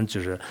给我们就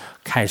是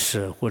开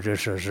示，或者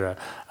说是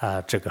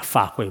这个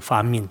发挥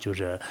发明，就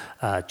是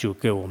就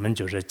给我们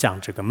就是讲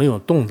这个没有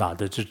动荡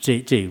的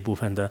这一部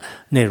分的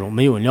内容，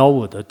没有了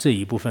悟的这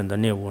一部分的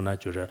内容呢，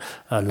就是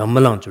能不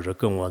能就是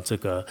跟我这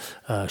个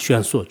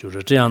宣说，就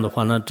是这样的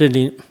话呢，这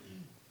里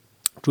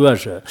主要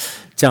是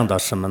讲到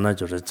什么呢？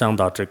就是讲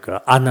到这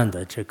个阿难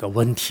的这个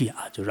问题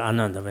啊，就是阿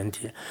难的问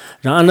题。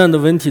然后阿难的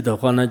问题的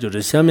话呢，就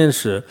是下面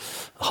是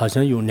好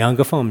像有两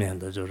个方面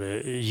的，就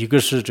是一个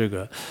是这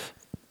个。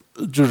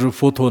就是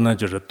佛陀呢，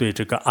就是对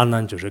这个阿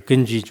难，就是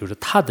根据就是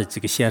他的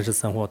这个现实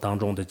生活当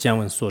中的见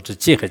闻所知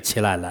结合起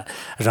来了，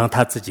让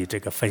他自己这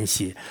个分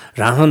析。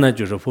然后呢，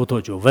就是佛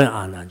陀就问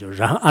阿难，就是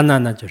然后阿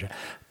难呢，就是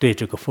对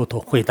这个佛陀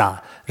回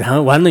答。然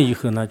后完了以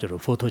后呢，就是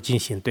佛陀进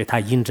行对他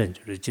印证。就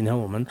是今天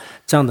我们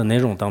讲的内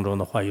容当中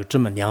的话，有这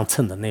么两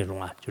层的内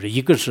容啊，就是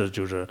一个是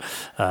就是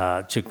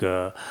这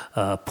个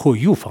破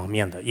有方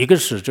面的，一个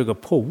是这个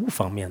破无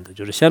方面的。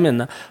就是下面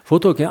呢，佛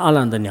陀跟阿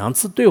难的两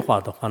次对话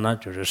的话呢，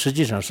就是实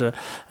际上是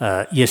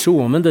也是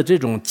我们的这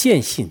种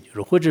见性，就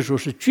是或者说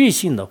是觉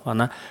性的话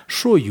呢，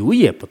说有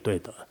也不对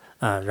的。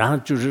然后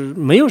就是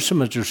没有什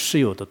么就是实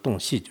有的东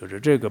西，就是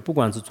这个不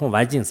管是从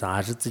外境上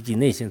还是自己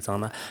内心上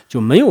呢，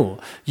就没有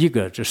一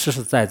个这实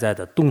实在在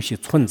的东西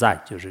存在，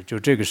就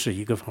这个是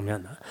一个方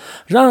面的。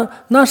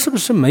那是不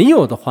是没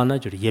有的话呢？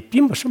就是也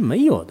并不是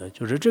没有的，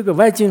就是这个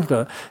外境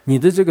和你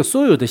的这个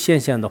所有的现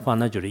象的话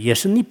呢，就是也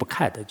是离不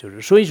开的，就是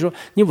所以说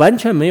你完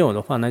全没有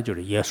的话呢，就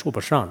是也说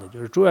不上的，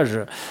就是主要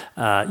是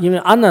因为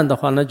阿难的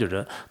话呢，就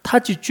是他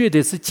就觉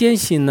得是坚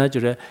信呢，就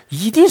是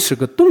一定是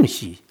个东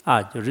西。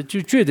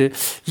就觉得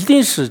一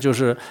定是就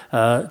是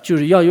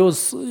要有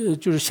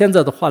就是现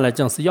在的话来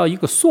讲是要一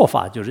个说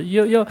法，就是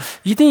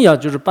一定要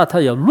就是把它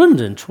要论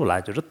证出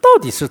来，就是到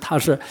底是它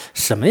是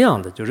什么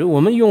样的，就是我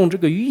们用这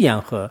个语言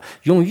和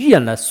用语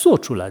言来说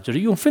出来，就是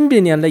用分别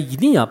念来一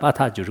定要把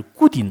它就是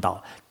固定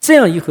到。这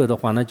样以后的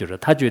话呢，就是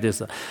他觉得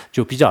是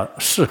就比较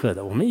适合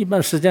的。我们一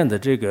般实践的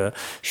这个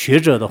学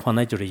者的话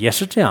呢，就是也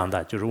是这样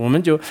的，就是我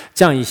们就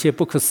讲一些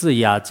不可思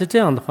议啊，这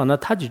样的话呢，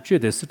他就觉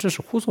得是这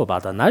是胡说八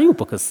道，哪有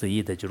不可思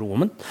议的？就是我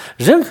们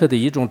任何的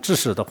一种知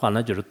识的话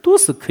呢，就是都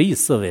是可以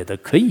思维的，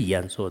可以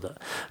研究的。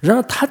然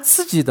后他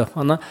自己的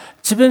话呢，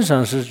基本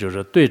上是就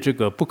是对这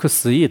个不可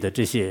思议的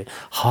这些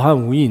浩瀚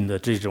无垠的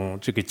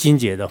这个境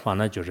界的话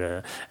呢，就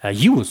是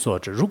一无所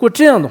知。如果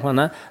这样的话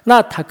呢，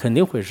那他肯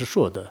定会是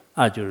说的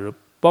就是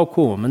包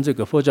括我们这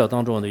个佛教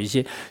当中的一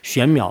些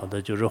玄妙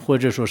的，就是或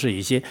者说是一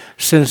些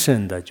深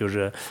深的，就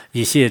是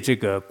一些这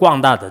个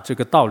广大的这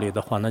个道理的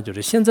话呢，就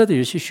是现在的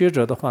有些学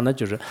者的话呢，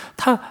就是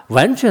他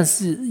完全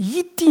是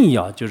一定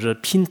要就是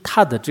凭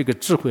他的这个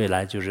智慧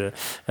来，就是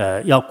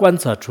要观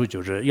察出，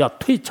就是要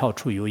推敲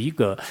出有一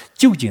个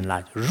究竟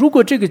来。如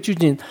果这个究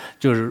竟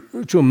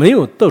就没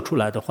有得出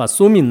来的话，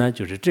说明呢，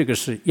就是这个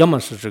是要么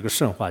是这个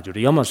神话，就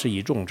是要么是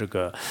一种这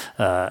个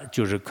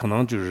就是可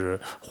能就是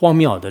荒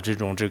谬的这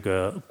种这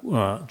个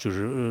就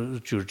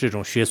是这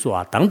种学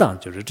说等等，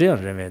就是这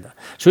样认为的。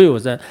所以我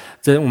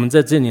我们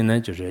在这里呢，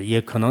就是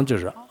也可能就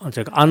是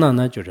这个阿难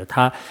呢，就是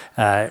他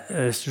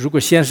如果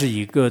先是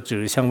一个就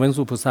是像文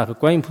殊菩萨和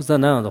观音菩萨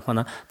那样的话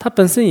呢，他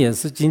本身也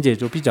是境界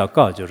就比较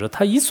高，就是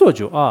他一说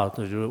就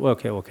就是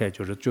OK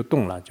就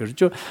动了，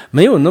就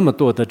没有那么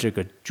多的这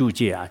个纠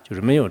结就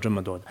是没有这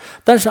么多的。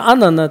但是阿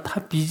难呢，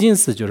他毕竟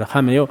是就是还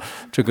没有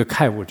这个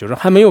开悟，就是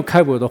还没有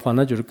开悟的话，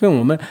那就是跟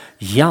我们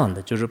一样的，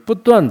就是不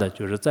断的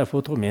就是在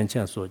佛陀面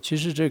前说，其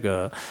实这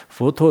个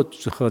佛陀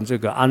和这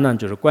个阿难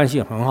就是关系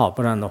很好，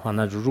不然的话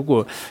呢，如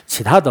果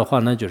其他的话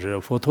呢，就是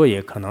佛陀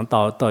也可能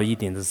到一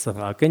定的时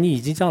候跟你已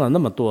经讲了那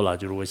么多了，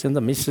就是我现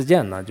在没时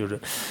间呢，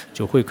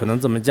就会可能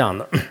这么讲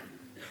的。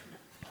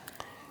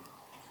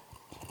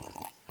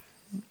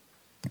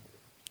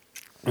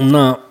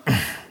那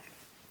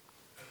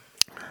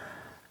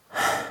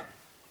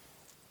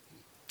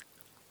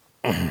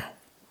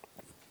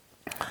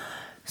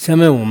下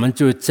面我们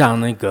就讲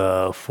那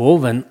个佛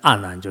闻阿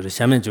难，就是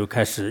下面就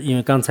开始，因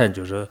为刚才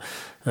就是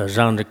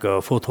让这个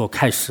佛陀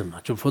开始嘛，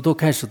就佛陀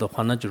开始的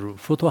话呢，就是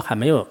佛陀还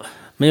没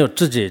有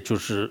直接就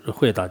是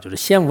回答，就是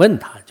先问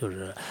他，就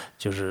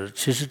是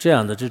其实这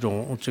样的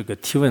这个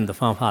提问的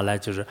方法来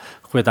就是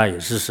回答也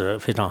是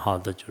非常好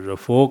的，就是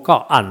佛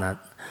告阿难，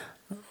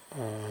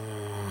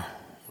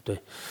对。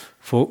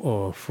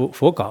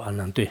佛告阿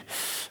难，对，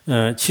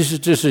其实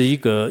这是一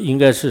个应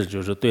该是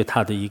就是对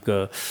他的一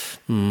个，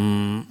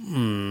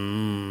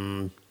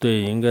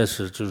对，应该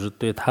是就是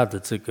对他的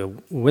这个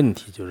问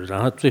题，就是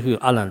然后最后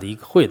阿难的一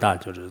个回答，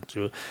就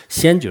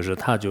先就是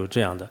他就这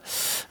样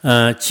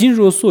的，今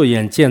若所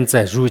言见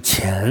在如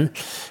前，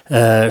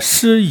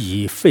施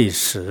以废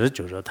时，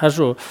就是他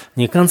说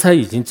你刚才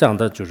已经讲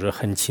的就是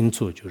很清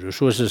楚，就是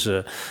说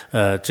是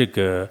这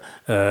个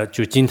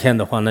就今天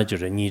的话呢，就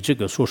是你这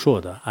个所说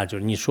的就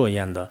是你所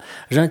言的，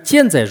然后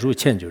见在如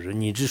前，就是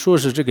你只说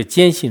是这个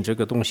坚信这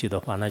个东西的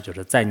话，那就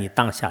是在你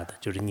当下的，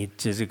就是你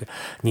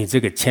这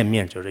个前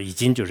面就是已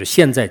经就是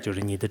现在就是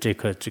你的这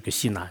个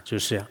心就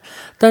是这样。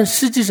但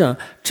实际上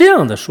这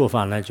样的说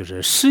法呢，就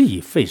是施以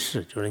废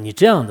事，就是你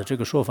这样的这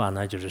个说法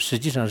呢，就是实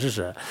际上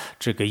是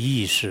这个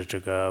意义是这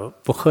个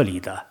不合理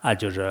的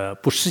就是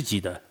不实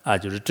际的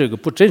就是这个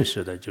不真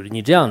实的，就是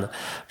你这样的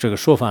这个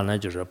说法呢，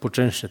就是不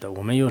真实的。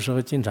我们有时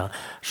候经常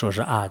说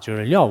是就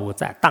是了悟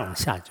在当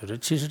下，就是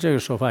其实这个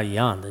说法一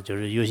样的，就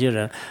是有些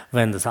人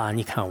问的是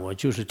你看我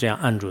就是这样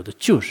安住的，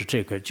就是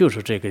这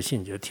个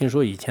性，就听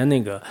说以前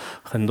那个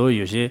很多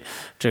有些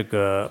这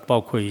个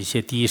包括一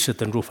些第一世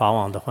登珠法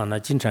王的话呢，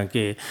经常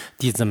给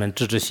弟子们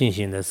支持信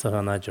心的时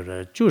候呢，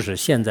就是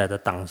现在的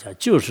当下，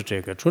就是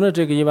这个，除了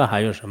这个以外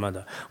还有什么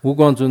的？无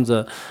光尊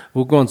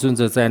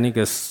者在那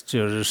个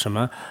就是什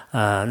么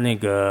那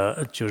个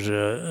就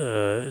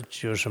是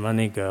什么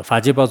那个法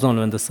界宝藏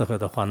论的时候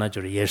的话呢，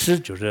就是也是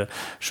就是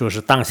说是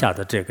当下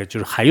的这个，就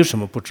是还有什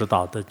么不知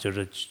道的，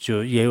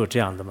就也有这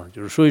样的嘛，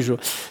就是所以说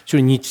就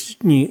是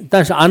你，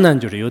但是阿难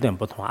就是有点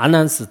不同，阿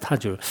难是他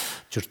就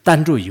是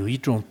单着有一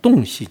种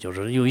东西，就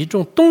是有一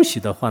种东西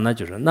的话呢，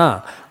就是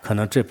那可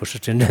能这不是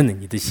真正的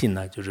你的心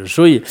呢，就是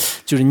所以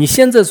就是你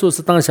现在说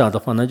是当下的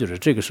话呢，就是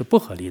这个是不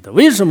合理的。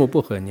为什么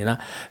不合理呢？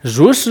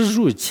如是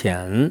入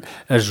前，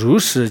如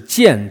是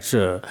见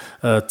者，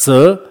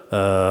则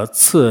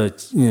次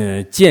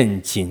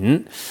见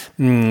紧，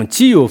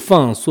既有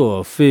放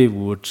所，非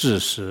无知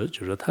识。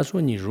就是他说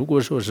你如果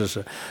说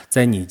是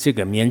在你这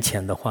个面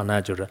前的话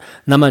呢，就是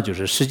那么就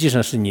是实际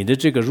上是你的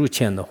这个入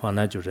前的话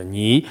呢，就是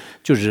你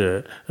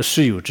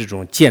是有这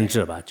种见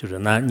者吧，就是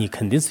那你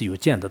肯定是有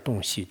见的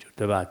东西，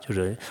对吧？就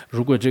是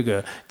如果这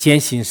个见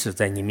心是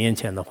在你面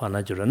前的话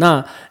呢，就是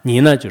那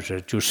你呢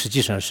就实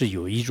际上是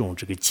有一种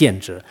这个见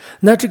者，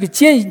那这个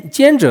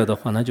见者的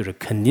话呢，就是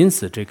肯定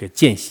是这个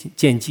见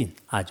境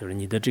啊，就是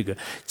你的这个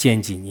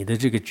见境，你的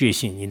这个觉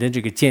性，你的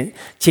这个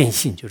见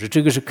性，就是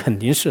这个是肯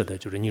定是的。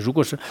就是你如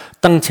果是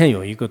当前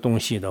有一个东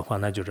西的话，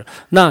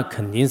那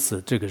肯定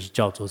是这个是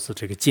叫做是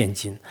这个见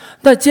境。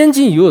那见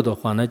境有的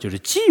话呢，就是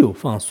既有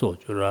放所，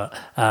就是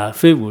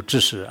非无知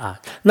识啊，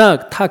那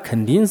它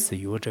肯定是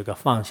有这个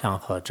方向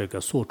和这个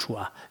所处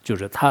啊，就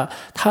是它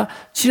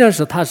既然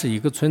是它是一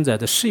个存在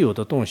的实有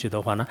的东西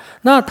的话呢，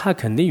那它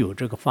肯定有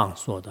这个放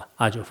所的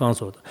啊，就放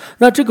所的。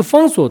那这个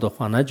放所的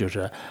话呢，就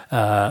是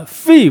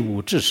非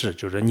无知识，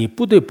就是你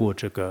不得不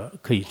这个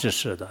可以知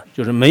识的，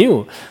就是没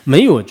有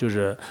就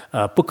是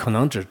不可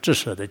能知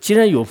识的。既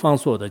然有放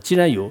所的，既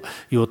然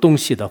有东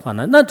西的话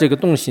呢，那这个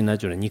东西呢，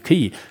就是你可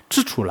以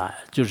知出来，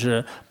就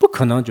是不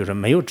可能就是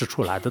没有知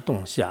出来的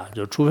东西啊，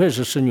就除非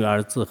是十女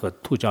二字和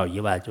兔教以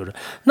外，就是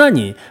那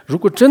你如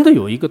果真的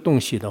有一个东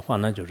西的话，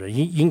那就是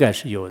应该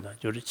是有的。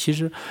就是其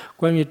实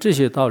关于这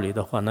些道理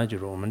的话，那就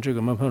是我们这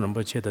个门旁仁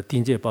波切的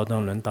定界宝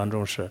等论当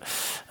中是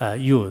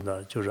有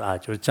的，就是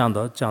讲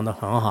得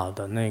很好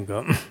的那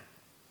个。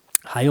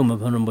还有门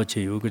旁仁波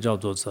切有一个叫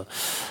做是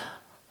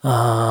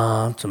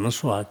怎么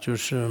说啊？就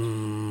是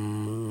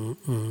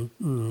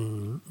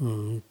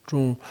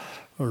中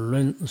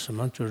论什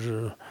么？就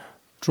是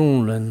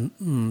中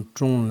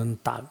论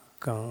大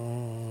纲，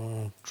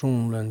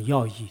中论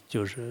要义，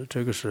就是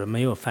这个是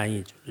没有翻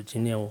译。就是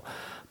今天我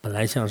本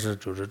来像是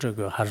就是这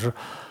个还是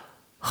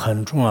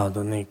很重要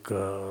的那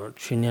个，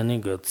去年那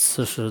个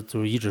词诗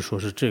就一直说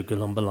是这个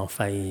能不能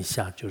翻译一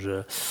下？就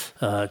是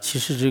其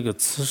实这个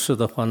词诗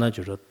的话呢，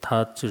就是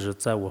它就是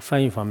在我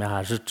翻译方面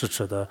还是支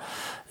持的，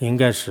应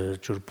该是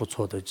就是不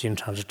错的，经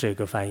常是这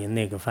个翻译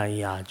那个翻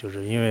译啊，就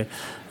是因为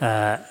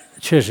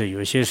确实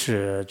有些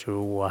是就是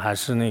我还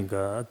是那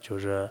个就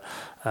是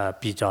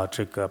比较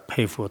这个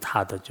佩服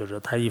他的，就是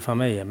他一方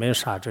面也没有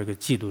啥这个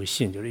嫉妒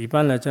心，就是一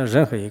般来讲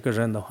任何一个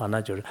人的话，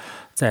那就是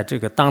在这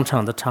个当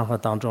场的场合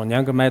当中，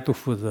两个卖豆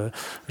腐的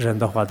人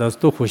的话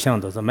都互相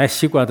都是，卖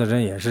西瓜的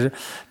人也是，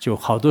就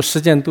好多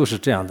时间都是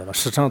这样的嘛，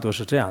时常都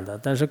是这样的。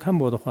但是看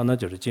播的话呢，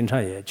就是经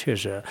常也确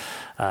实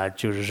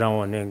就是让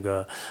我那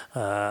个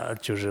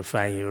就是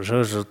翻译，有时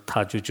候是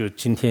他就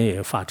今天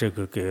也发这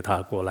个给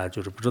他过来，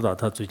就是不知道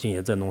他最近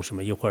也在弄什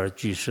么，一会儿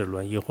句式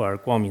论，一会儿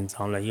光明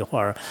藏论，一会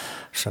儿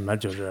什么，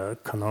就是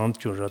可能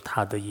就是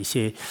他的一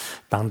些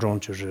当中，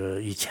就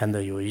是以前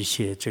的有一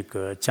些这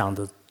个讲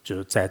的。就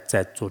是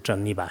在做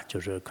整理吧，就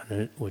是可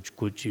能我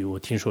估计我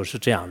听说是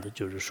这样的，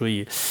就是所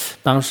以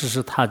当时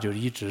是他就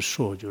一直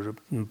说，就是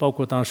包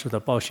括当时的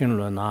报信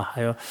论啊，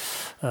还有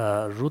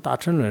如大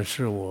乘论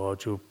是我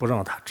就不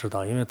让他知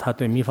道，因为他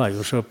对密法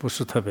有时候不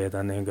是特别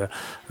的那个，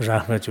然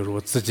后就是我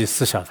自己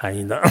私下翻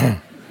译的。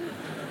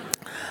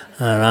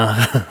然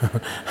后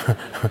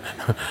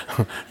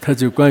他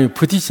就关于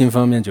菩提心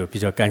方面就比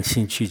较感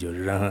兴趣，就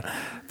是然后，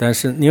但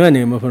是另外那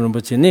个门旁仁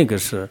波切那个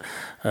是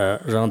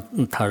让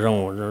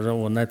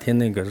我那天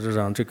那个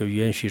让这个语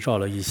言虚找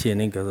了一些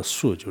那个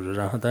书，就是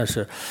然后但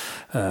是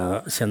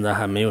现在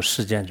还没有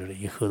时间，就是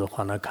以后的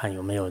话呢看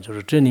有没有，就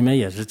是这里面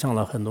也是讲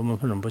了很多门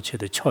旁仁波切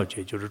的窍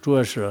诀，就是主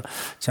要是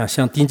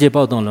像定界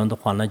宝等论的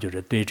话呢，就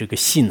是对这个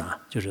心啊，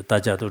就是大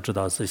家都知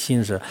道是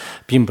心是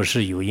并不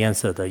是有颜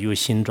色的有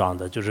形状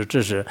的，就是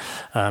这是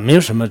没有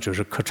什么就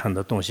是可称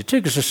的东西，这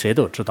个是谁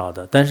都知道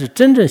的，但是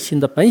真正心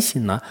的本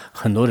性呢，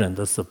很多人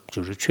都是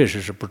就是确实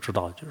是不知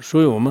道，就是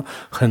所以我们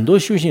很多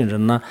修行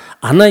人呢，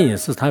那也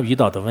是他遇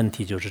到的问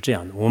题就是这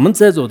样的。我们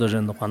在座的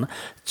人的话呢，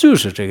就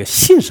是这个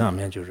心上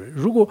面，就是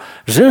如果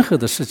任何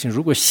的事情，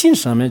如果心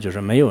上面就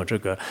是没有这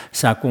个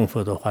下功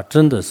夫的话，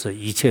真的是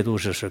一切都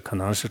是可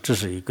能是只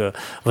是一个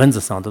文字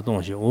上的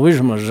东西。我为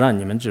什么让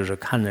你们就是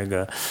看那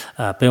个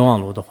备忘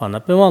录的话呢？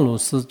备忘录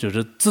是就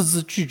是字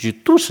字句句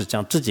都是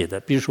讲自己的，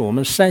比如说我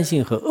们善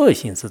性和恶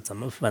性是怎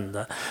么分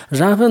的，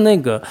然后那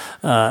个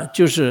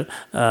就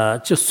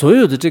所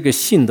有的这个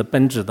性的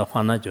本质的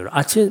话呢，就是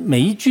而且每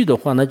一句的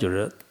话呢，就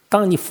是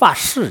当你发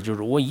誓，就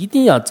是我一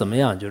定要怎么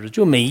样，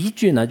就每一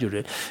句呢，就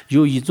是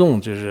有一种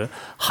就是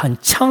很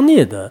强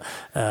烈的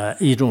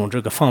一种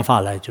这个方法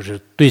来，就是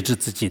对治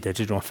自己的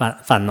这种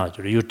烦恼，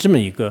就是有这么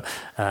一个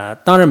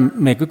当然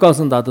每个高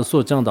僧大德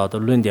所讲到的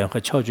论点和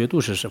窍诀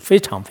都是非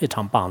常非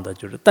常棒的，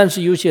就是但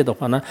是有些的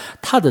话呢，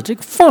他的这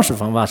个方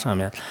法上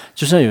面，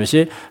就像有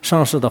些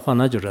上师的话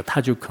呢，就是他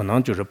就可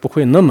能就是不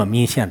会那么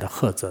明显的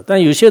呵责，但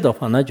有些的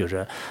话呢，就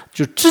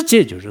直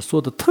接就是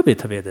说的特别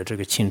特别的这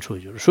个清楚，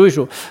就是所以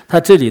说他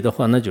这里的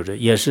话呢，就是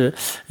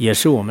也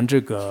是我们这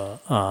个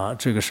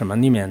这个什么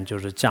里面就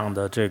是讲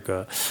的这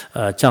个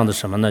讲的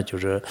什么呢？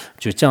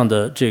就讲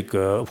的这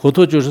个佛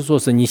陀就是说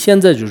是你现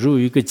在就是有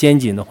一个监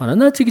禁的话呢，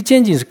那这个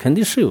监禁是肯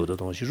定是有的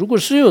东西。如果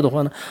是有的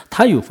话呢，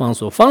它有方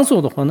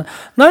所的话呢，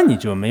那你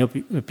就没有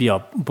必要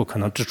不可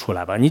能指出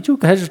来吧？你就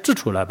开始指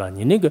出来吧。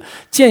你那个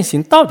见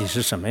性到底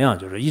是什么样？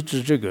就是一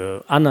直这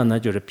个阿难呢，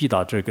就是逼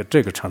到这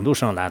个程度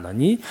上来了。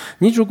你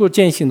如果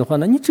见性的话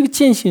呢，你这个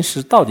见性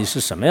是到底是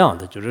什么样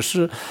的？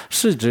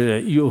是这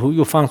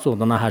有方所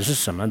的呢，还是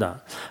什么的？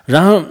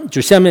然后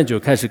就下面就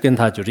开始跟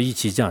他就是一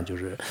起讲，就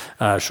是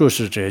说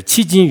是这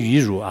迄今于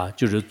汝啊，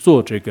就是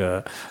做这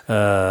个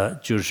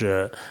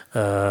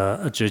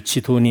这齐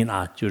托尼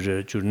啊，就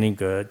是那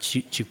个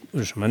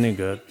什么那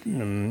个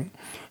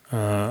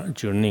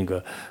就是那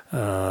个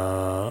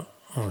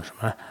什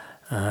么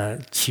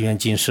祈愿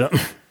金舍。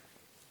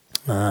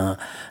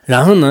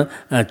然后呢，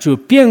就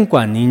边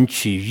关领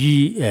取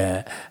于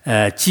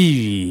给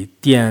予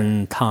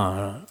殿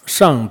堂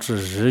上至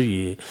日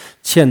语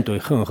前对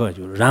恒河，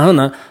就是然后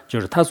呢，就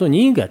是他说你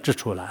应该指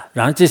出来，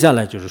然后接下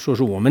来就是说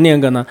是我们两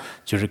个呢，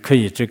就是可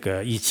以这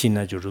个一起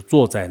呢，就是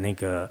坐在那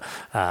个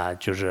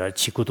就是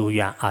七孤独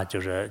院啊，就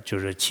是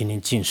麒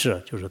麟进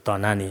舍，就是到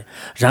那里，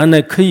然后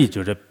呢可以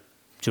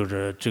就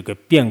是这个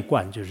遍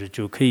观，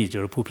就可以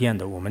就是普遍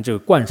的，我们这个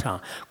观赏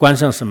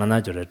什么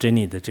呢？就是这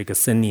里的这个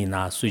森林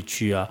啊、水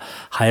区啊，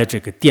还有这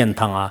个殿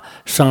堂啊，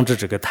上至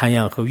这个太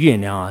阳和月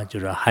亮啊，就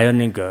是还有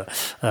那个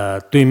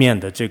对面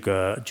的这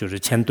个就是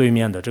前对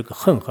面的这个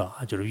恒河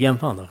啊，就是远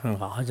方的恒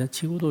河，好像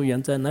七孤独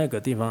园在那个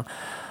地方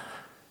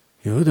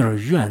有点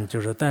远，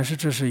但是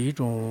这是一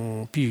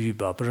种比喻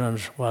吧，不然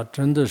的话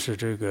真的是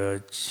这个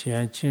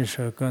前进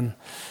舍跟。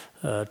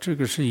这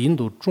个是印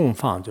度中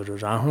方，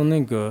然后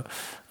那个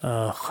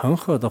恒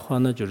河的话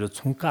呢，就是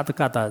从嘎达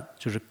嘎达，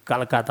就是嘎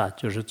啦嘎达，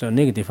就是在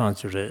那个地方，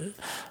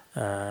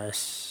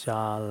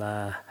下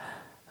来，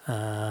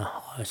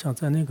好像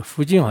在那个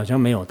附近好像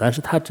没有，但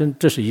是它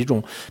这是一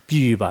种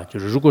比喻吧，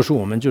如果说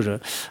我们就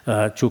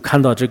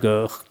看到这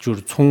个，就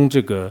是从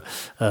这个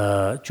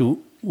就。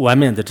外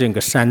面的这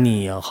个山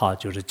林也好，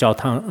就是教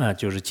堂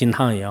就是金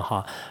堂也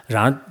好，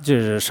然后就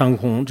是上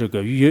空这个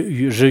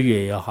日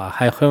月也好，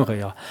还有恒河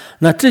也好，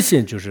那这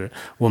些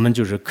我们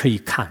可以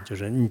看，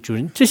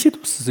这些都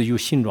是有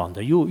形状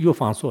的，有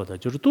方所的，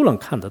都能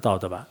看得到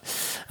的吧？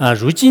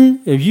如今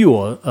与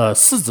我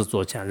狮子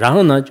座前，然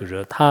后呢，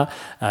他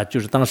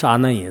当时阿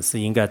难也是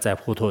应该在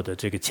佛陀的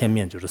这个前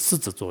面，狮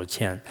子座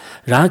前，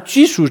然后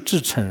具数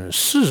制成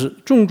是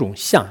种种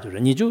相，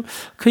你就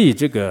可以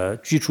这个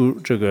举出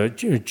这个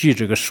举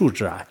这个数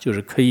值啊，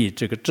可以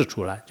这个指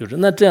出来，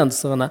那这样的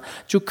时候呢，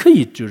就可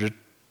以就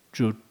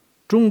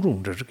种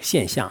种的这个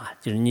现象啊，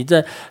你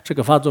在这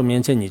个法座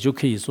面前，你就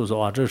可以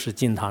说啊，这是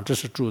金堂，这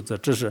是柱子，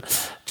这是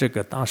这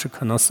个当时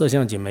可能摄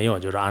像机没有，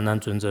阿难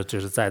尊者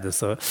在的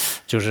时候，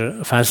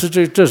凡是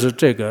这是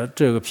这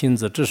个瓶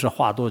子，这是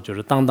花朵，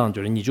当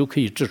你就可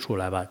以指出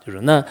来吧，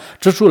那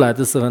指出来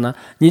的时候呢，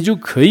你就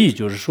可以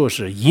说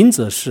是阴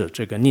则是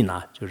这个宁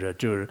啊，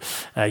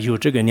有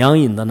这个两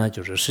阴的呢，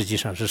实际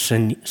上是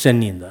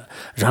神灵的，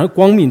然后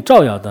光明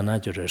照耀的呢，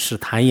是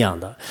太阳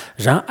的，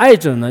然后爱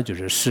者呢，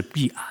是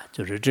壁啊。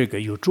这个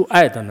有助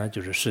爱的呢，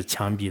是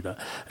墙壁的，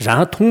然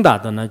后通达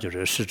的呢，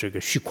是这个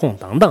虚空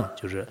等等，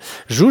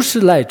如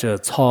是来者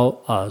草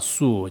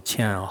树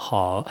千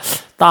毫，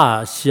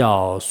大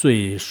小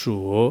岁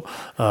数，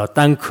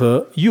但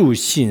可有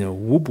心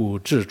无不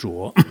执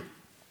着。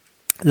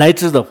来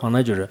之的话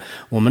呢，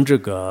我们这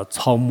个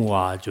草木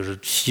啊，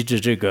细致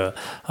这个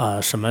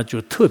什么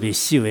就特别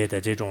细微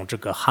的这种这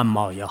个汗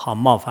毛也好，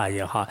毛发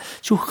也好，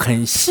就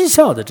很细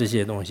小的这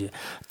些东西，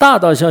大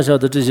大小小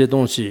的这些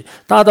东西，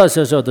大大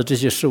小小的这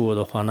些事物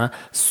的话呢，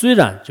虽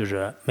然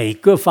每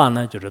个发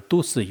呢，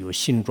都是有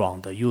形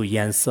状的，有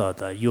颜色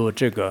的，有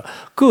这个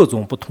各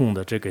种不同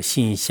的这个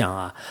形象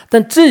啊，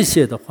但这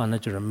些的话呢，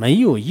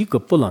没有一个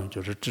不能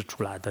指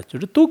出来的，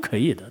都可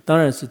以的。当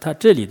然是他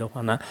这里的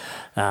话呢，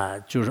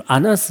阿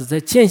难是在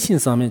见性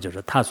上面，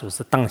他说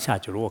是当下，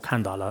我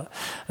看到了。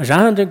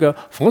然后这个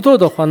佛陀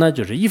的话呢，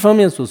一方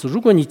面说是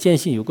如果你见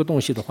性有个东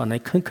西的话呢，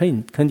可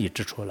以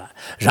指出来。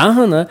然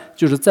后呢，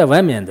在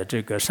外面的这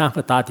个山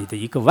河大地的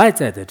一个外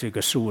在的这个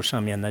事物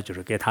上面呢，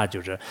给他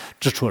指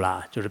出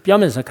来。表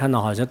面上看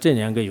到好像这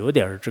两个有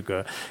点这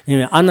个，因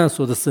为阿难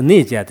说的是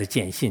内在的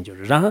见性，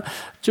然后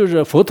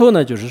佛陀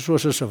呢，说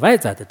是外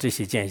在的这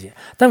些见性。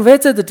但外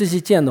在的这些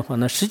见的话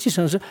呢，实际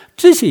上是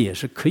这些也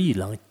是可以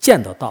能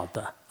见得到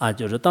的。啊，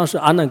就是当时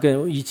阿难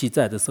跟我一起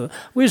在的时候，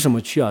为什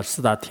么去要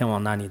四大天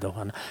王那里的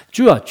话呢？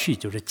就要去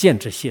就是见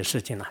这些事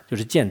情呢，就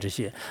是见这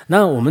些。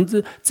那我们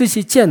这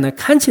些见呢，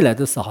看起来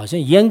的是好像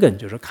眼根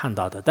就是看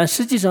到的，但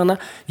实际上呢，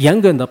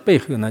眼根的背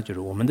后呢，就是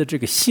我们的这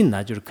个心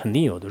呢，就是肯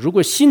定有的。如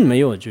果心没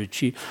有就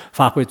去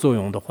发挥作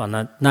用的话，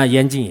那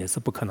眼睛也是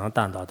不可能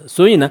看到的。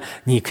所以呢，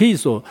你可以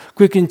说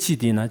归根结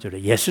底呢，就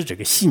是也是这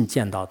个心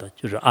见到的，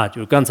就是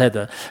就是刚才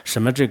的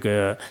什么这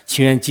个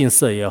情缘近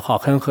色也好，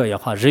恒河也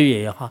好，日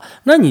月也好，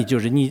那你就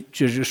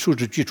是数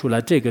值举出来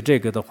这个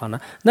的话呢，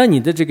那你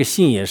的这个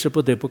心也是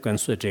不得不跟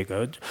随这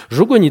个。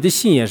如果你的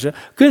心也是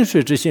跟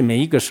随这些每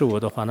一个事物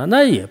的话呢，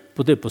那也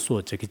不得不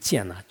说这个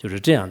见呢，就是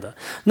这样的。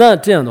那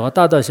这样的话，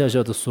大大小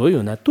小的所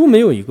有呢，都没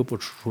有一个不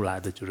出来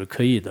的，就是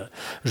可以的。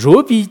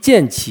若必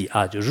见起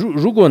啊，就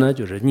如果呢，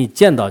就是你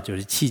见到就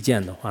是气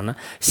见的话呢，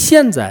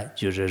现在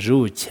就是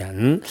如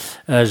前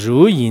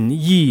如因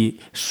意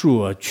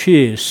说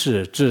确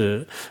实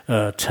之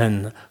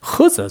成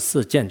何则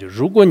是见？就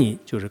如果你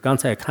就是刚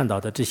才看到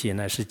的这些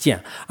呢是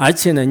见，而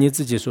且呢你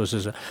自己说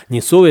是你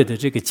所谓的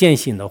这个见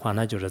性的话，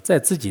那就是在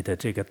自己的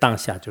这个当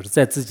下，就是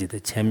在自己的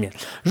前面。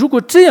如果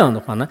这样的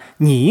话呢，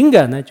你应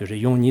该呢就是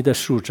用你的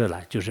数值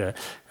来，就是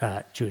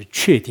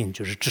确定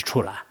就是指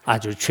出来啊，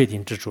就是确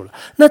定指出了。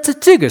那在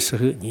这个时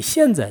候，你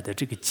现在的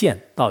这个见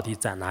到底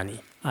在哪里？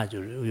啊，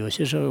就是有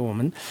些时候我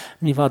们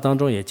密法当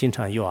中也经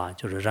常有啊，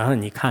就是然后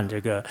你看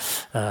这个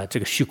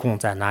虚空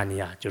在哪里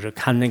啊？就是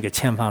看那个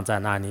前方在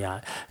哪里啊？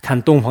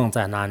看东方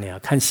在哪里啊？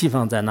看西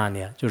方在哪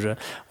里啊？就是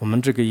我们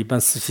这个一般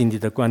四心地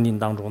的观念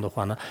当中的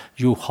话呢，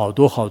有好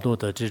多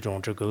的这种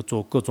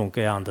做各种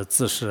各样的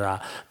姿势啊，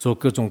做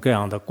各种各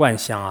样的观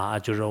想啊，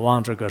就是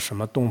往这个什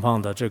么东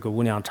方的这个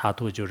无量刹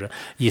土，就是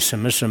以什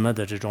么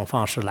的这种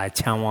方式来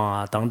前往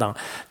啊等等，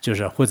就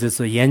是或者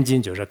是眼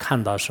睛就是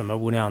看到什么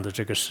无量的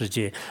这个世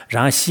界，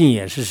然后心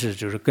也是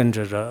就是跟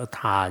着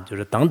他，就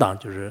是等等，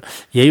就是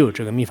也有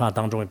这个密法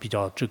当中比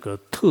较这个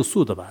特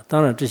殊的吧。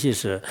当然这些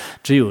是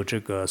只有这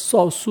个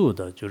少数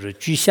的就是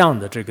具象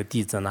的这个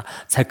弟子呢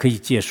才可以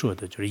接受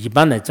的，就是一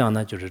般来讲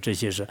呢，就是这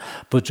些是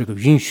不这个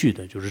允许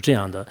的，就是这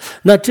样的。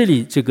那这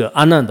里这个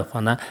阿难的话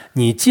呢，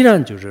你既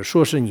然就是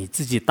说是你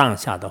自己当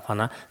下的话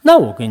呢，那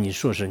我跟你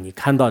说是你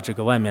看到这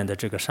个外面的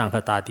这个山河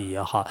大地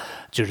也好，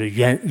就是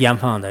远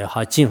方的也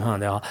好，近方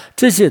的也好，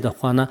这些的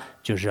话呢，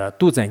就是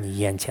都在你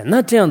眼前。那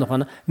这样的话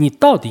呢，你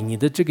到底你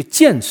的这个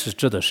见是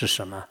指的是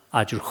什么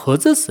啊？就是何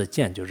则是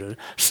见，就是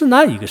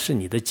哪一个是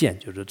你的见，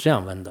就是这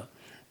样问的。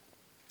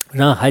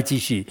然后还继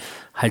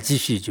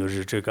续就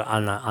是这个阿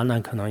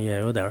难可能也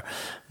有点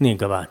那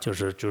个吧，就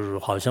是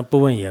好像不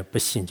问也不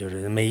信，就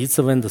是每一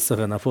次问的时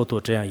候呢，佛陀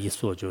这样一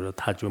说，就是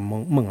他就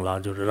懵了，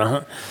就是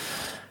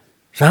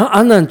然后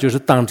阿难就是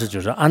当知，就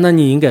是阿难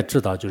你应该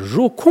知道，就是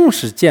若空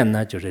是见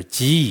呢，就是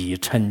即已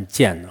成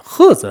见，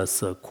何则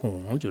是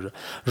空？就是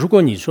如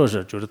果你说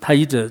是，就是他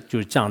一直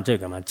就讲这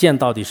个嘛，见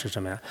到底是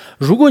什么呀？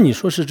如果你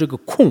说是这个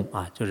空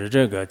啊，就是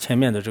这个前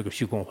面的这个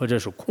虚空，或者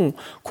是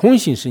空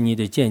性是你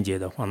的见解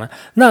的话呢，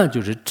那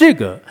就是这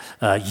个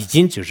已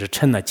经就是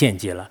成了见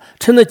解了。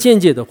成了见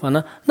解的话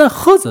呢，那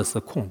何则是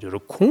空？就是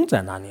空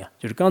在哪里啊？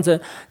就是刚才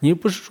你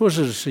不是说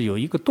是有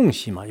一个东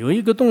西嘛？有一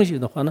个东西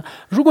的话呢，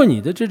如果你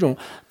的这种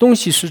东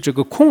西是这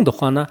个空的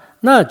话呢，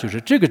那就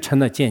是这个成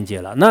了见解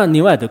了。那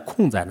另外的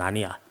空在哪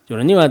里啊？就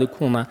是另外的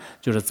空呢，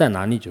就是在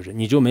哪里？就是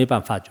你就没办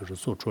法就是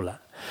说出来。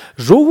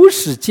若无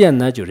是见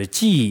呢，就是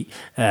即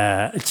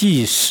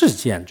以是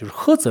见，就是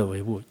何则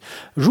为物？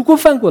如果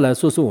反过来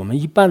说是我们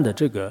一般的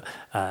这个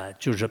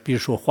就是比如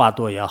说花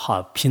朵也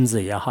好，瓶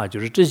子也好，就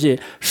是这些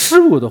事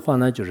物的话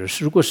呢，就是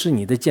如果是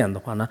你的见的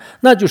话呢，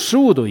那就事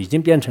物都已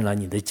经变成了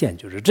你的见，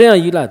就是这样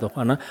一来的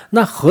话呢，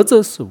那何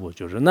则是物？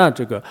就是那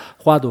这个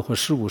花朵和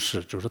事物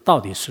是，就是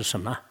到底是什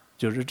么？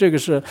就是这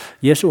个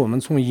也是我们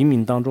从移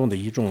民当中的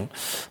一种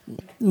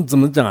怎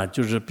么讲啊，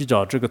就是比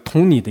较这个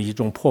同理的一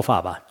种破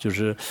法吧。就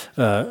是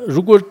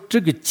如果这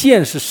个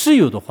见是实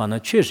有的话呢，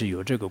确实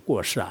有这个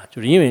过失啊。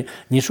就是因为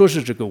你说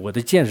是这个我的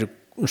见是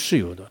实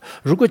有的，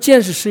如果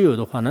见是实有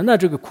的话呢，那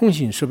这个空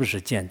性是不是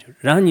见？就是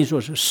然后你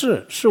说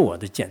是我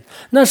的见，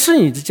那是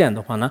你的见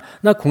的话呢，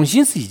那空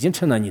性是已经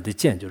成了你的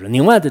见，就是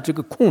另外的这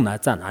个空呢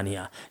在哪里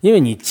啊？因为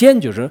你见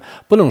就是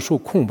不能说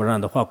空，不然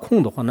的话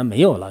空的话那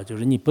没有了，就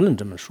是你不能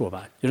这么说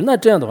吧？就是那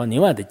这样的话，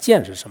另外的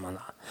见是什么呢？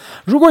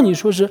如果你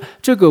说是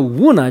这个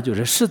无呢，就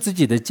是自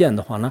己的见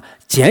的话呢，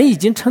见已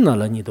经成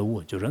了你的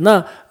无，就是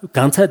那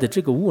刚才的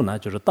这个无呢，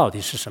就是到底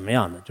是什么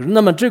样的？就是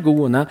那么这个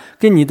无呢，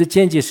跟你的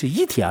见解是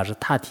一体还是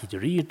他体？就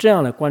是以这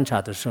样来观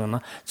察的时候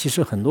呢，其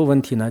实很多问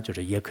题呢，就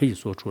是也可以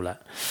说出来。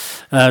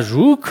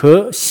如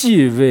可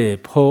细微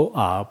剖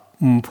啊。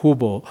瀑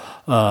布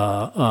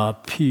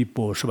辟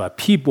波是吧？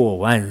辟波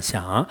万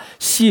象，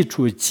细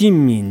处精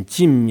明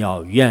精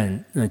妙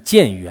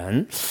见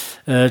缘，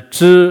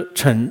知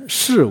成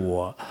是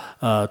我，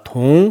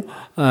同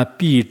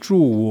必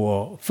助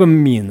我分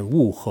明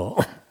物合。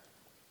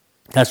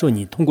他说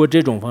你通过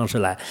这种方式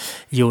来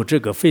有这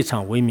个非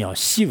常微妙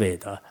细微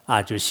的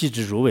就细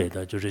致入微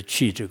的，就是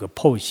去这个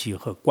剖析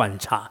和观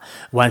察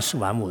万事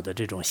万物的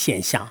这种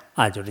现象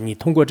就是你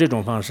通过这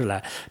种方式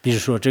来，比如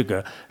说这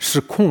个是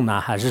空呢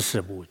还是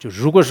是无，就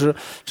是如果是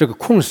这个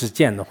空是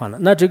见的话呢，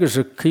那这个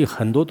是可以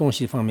很多东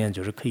西方面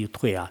就是可以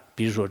推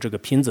比如说这个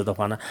瓶子的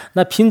话呢，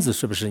那瓶子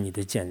是不是你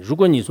的见？如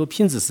果你说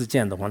瓶子是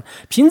见的话，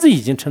瓶子已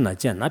经成了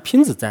见，那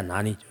瓶子在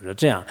哪里？就是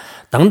这样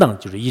等等，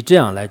就是以这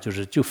样来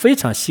就非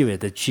常细微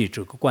的去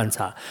这个观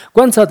察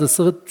的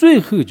时候，最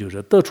后就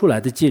是得出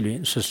来的结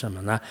论是什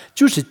么呢？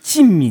就是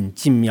精明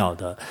精妙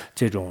的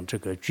这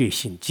个觉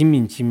醒，精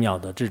明精妙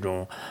的这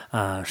种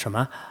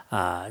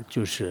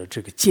就是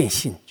这个见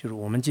性，就是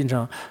我们经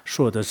常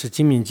说的是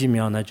精明精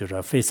妙呢，就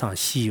是非常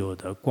稀有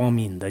的、光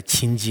明的、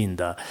清净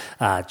的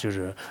就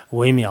是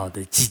微妙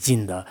的、寂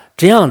静的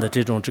这样的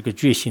这个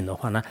觉醒的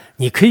话呢，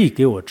你可以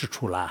给我指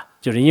出来。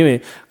就是因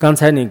为刚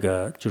才那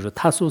个，就是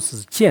他说是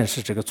见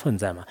是这个存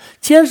在嘛，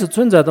见是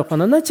存在的话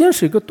呢，那见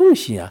是一个东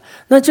西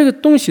那这个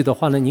东西的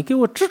话呢，你给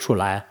我指出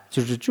来，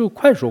就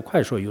快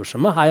说，有什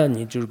么还要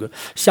你这个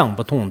想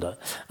不通的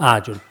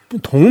就是不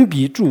同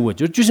笔注我，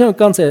就像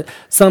刚才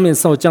上面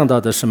所讲到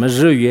的什么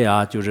日月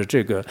就是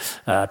这个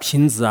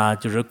瓶子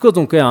就是各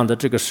种各样的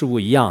这个事物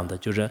一样的，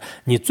就是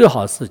你最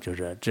好是就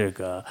是这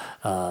个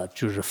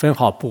就是分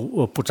毫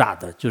不杂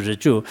的，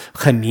就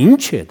很明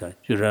确的，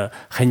就是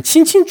很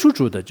清清楚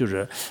楚的，就是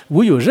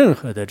无有任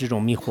何的这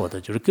种迷惑的，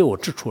就是给我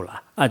指出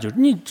来就是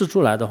你指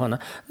出来的话呢，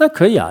那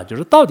可以就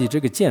是到底这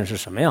个见是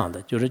什么样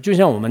的，就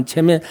像我们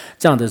前面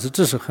讲的是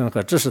知识恒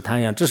河、知识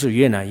谈样、知识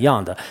月亮一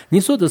样的，你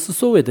说的是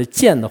所谓的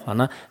见的话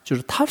呢，就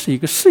是它是一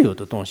个实有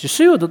的东西，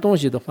实有的东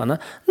西的话呢，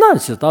那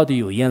是到底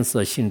有颜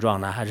色、形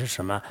状呢，还是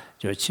什么？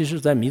就其实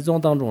在密宗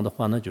当中的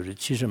话呢，就是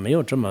其实没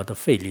有这么的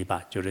费力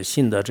吧，就是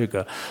新的这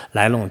个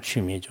来龙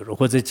去脉，就是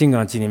或者金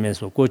刚经里面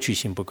说过去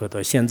性不可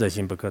得，现在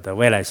性不可得，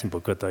未来性不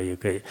可得也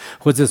可以，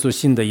或者说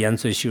新的言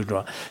随修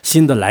着，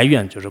新的来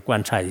源就是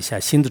观察一下，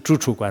新的住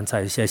处观察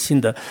一下，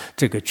新的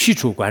这个去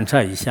处观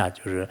察一下，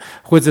就是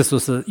或者说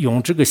是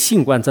用这个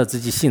性观察自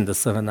己性的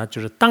时候呢，就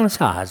是当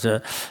下还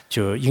是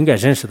就应该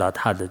认识到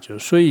它的，就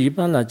所以一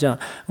般来讲，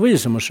为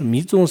什么是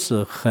密宗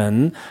是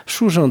很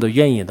殊胜的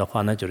原因的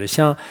话呢，就是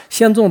像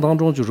宪宗当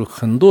中就是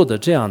很多的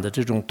这样的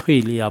这种推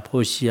理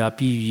剖析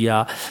比喻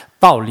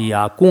道理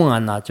公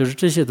案就是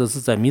这些都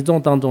是在密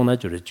宗当中呢，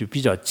就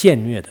比较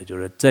简略的，就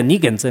是在你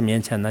跟在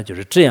面前呢，就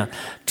是这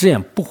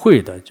样不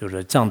会的，就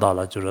是讲到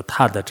了就是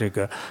他的这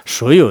个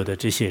所有的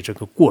这些这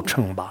个过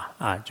程吧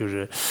就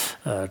是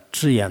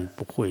只言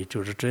不讳，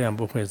就是只言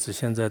不讳是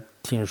现在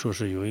听说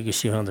是有一个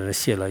西方的人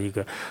写了一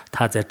个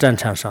他在战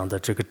场上的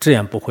这个只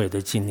言不讳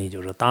的经历，就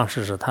是当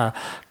时是他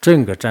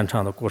整个战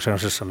场的过程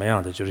是什么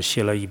样的，就是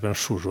写了一本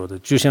书说的，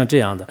就像这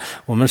样的。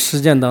我们实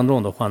践当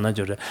中的话呢，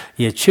就是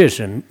也确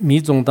实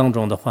密宗当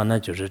中的话呢，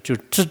就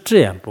只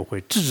言不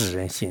讳，直指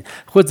人心，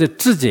或者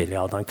直截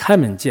了当，开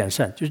门见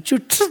山，就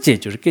直接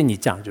就是跟你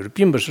讲，就是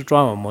并不是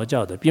转弯抹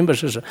角的，并不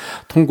是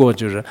通过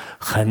就是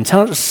很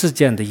长时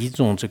间的一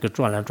种这个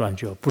转来转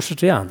去，不是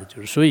这样的。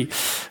就是所以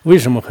为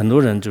什么很多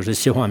人就是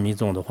喜欢密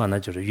宗的话呢，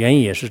就是原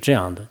因也是这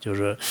样的，就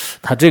是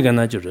他这个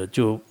呢，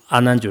就阿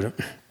难就是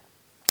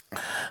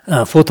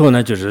佛陀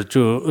呢，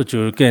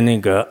就跟那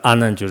个阿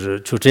难就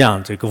这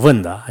样这个问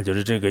的，就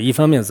是这个一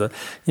方面是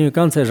因为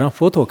刚才让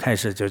佛陀开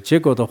始，就结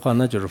果的话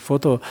呢，就是佛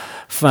陀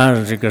反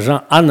而这个让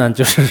阿难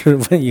就是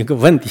问一个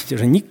问题，就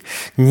是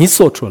你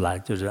说出来，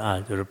就是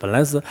就是本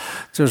来是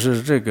就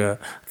是这个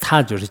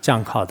他就是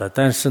讲考的，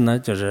但是呢，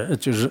就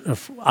是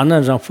阿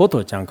难让佛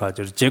陀讲考，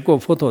就是结果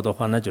佛陀的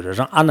话呢，就是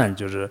让阿难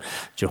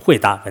就回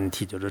答问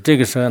题，就是这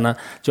个时候呢，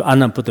就阿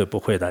难不得不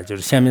回答，就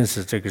是下面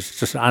是这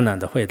是阿难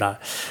的回答，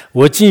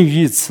我今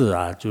于此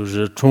就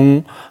是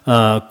从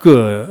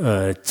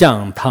各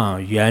讲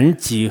堂圆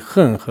寂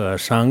恒河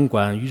上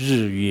观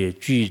日月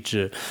俱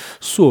之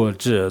所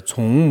至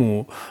从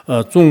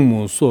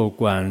目所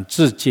观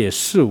直接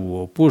事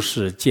物不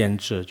是见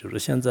之，就是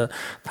现在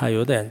他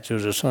有点就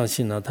是伤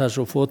心了，他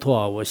说佛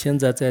陀我现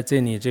在在这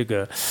里这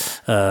个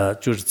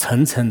就是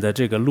层层的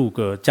这个六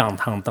个讲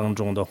堂当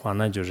中的话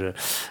呢，就是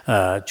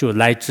就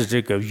来自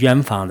这个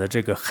远方的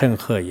这个恒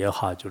河也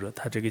好，就是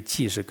他这个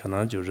气是可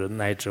能就是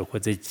乃至或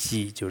者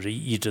气就是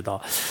一直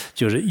到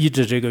就是一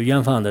直这个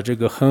远方的这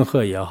个恒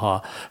河也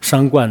好，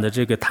上观的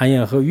这个太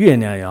阳和月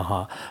亮也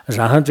好，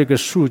然后这个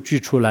数据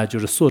出来就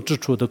是所指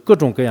出的各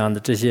种各样的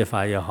这些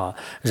法也好，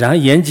然后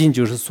眼睛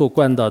就是所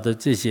观到的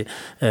这些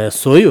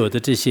所有的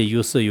这些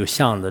有色有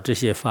相的这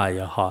些法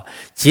也好，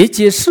节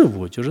节是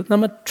无，就是那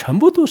么全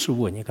部都是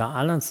无。你看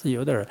阿难斯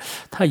有的人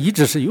他一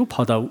直是又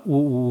跑到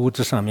物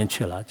质上面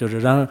去了，就是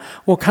让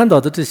我看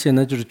到的这些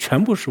呢，就是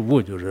全部是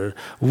无，就是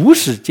无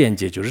始见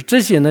解，就是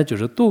这些呢，就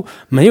是都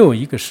没有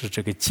一个是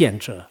这个见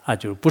者啊，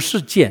就是不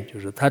是见，就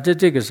是他在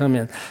这个上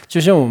面，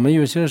就像我们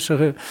有些时候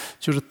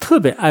就是特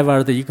别爱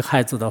玩的一个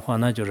孩子的话，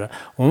那就是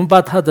我们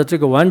把他的这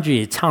个玩具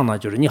也抢了，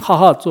就是你好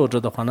好坐着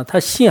的话呢，他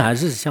心还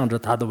是像着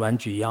他的玩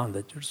具一样的，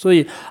就是所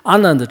以阿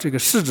难的这个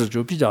试着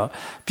就比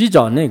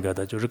较那个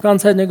的，就是刚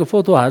才那个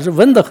佛陀还是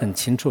问得很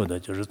清楚的，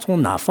就是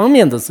从哪方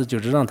面的事，就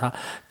是让他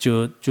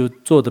就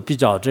做的比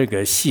较这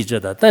个细致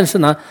的，但是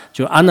呢，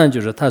就阿难就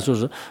是他说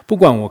是不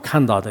管我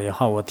看到的也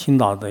好，我听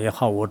到的也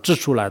好，我指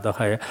出来的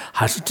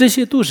还是这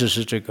些都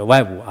是这个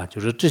外物啊，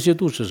就是这些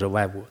都是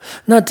外物。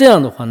那这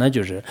样的话呢，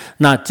就是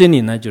那这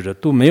里呢就是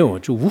都没有，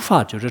就无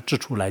法就是指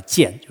出来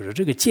见，就是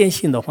这个见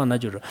性的话呢，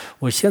就是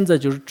我现在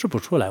就是指不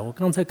出来。我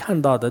刚才看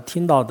到的、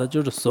听到的，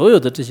就是所有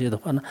的这些的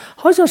话呢，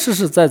好像实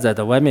实在在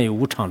的外面有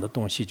无常的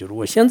东西，就是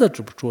我现在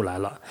指不出来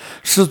了。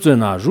世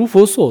尊啊，如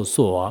佛所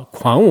说，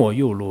况我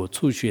有路，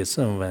初学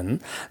声闻，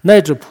乃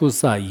至菩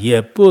萨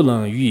也不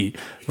能与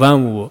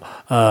万物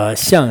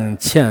向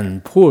前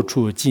破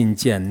除境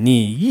界，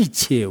你一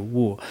切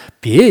无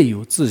别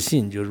有自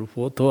信，就是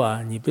佛陀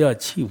啊，你不要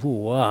欺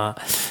负我啊，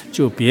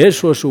就别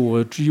说是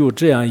我只有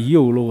这样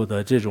幼陋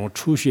的这种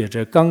初学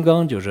者，刚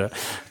刚就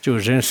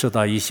认识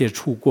到一些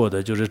出过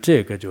的，就是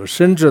这个，就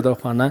甚至的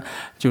话呢，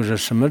就是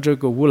什么这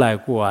个无赖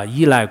过啊、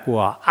依赖过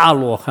啊、阿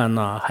罗汉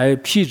呐、还有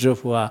辟支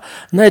佛啊，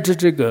乃至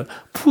这个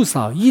菩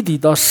萨一地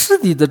到十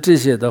地的这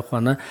些的话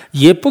呢，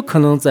也不可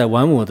能在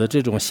万物的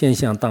这种现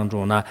象当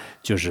中呢，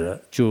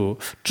就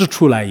指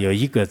出来有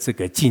一个这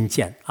个境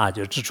界啊，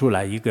就指出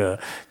来一个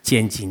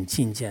见境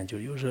境界，就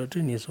有时候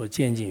这里说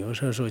见境，有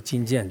时候说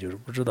境界，就是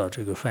不知道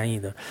这个翻译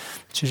的，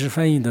其实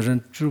翻译的人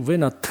就是为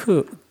了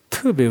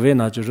特别为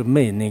了就是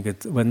美那个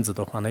文字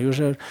的话呢，有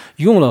时候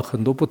用了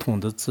很多不同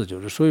的字，就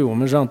是所以我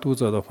们让读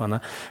者的话呢，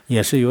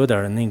也是有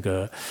点那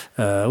个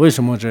为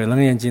什么这《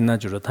楞严经》呢？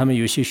就是他们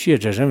有些学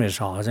者认为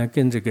是好像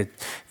跟这个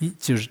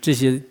就是这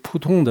些普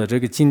通的这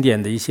个经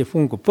典的一些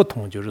风格不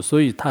同，就是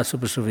所以它是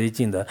不是违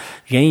禁的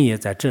原因也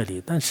在这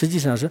里。但实际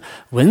上是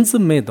文字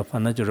美的话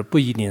呢，就是不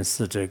一定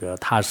是这个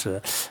它是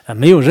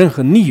没有任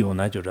何理由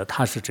呢，就是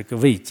它是这个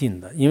违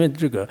禁的，因为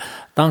这个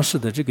当时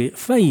的这个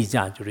翻译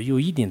家就是有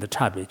一定的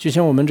差别，就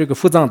像我们这个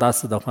福藏大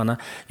师的话呢，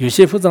有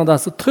些福藏大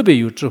师特别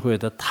有智慧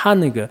的，他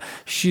那个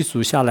叙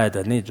述下来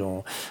的那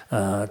种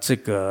这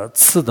个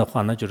词的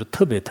话呢，就是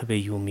特别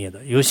优美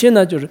的。有些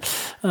呢就是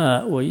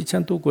我以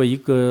前读过一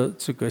个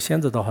这个，现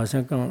在的好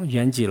像更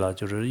圆寂了，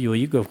就是有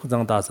一个福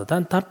藏大师，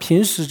但他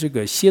平时这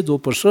个写作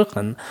不是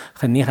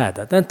很厉害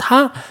的，但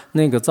他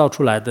那个造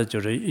出来的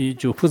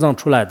就福藏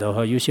出来的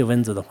话，有些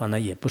文字的话呢，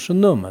也不是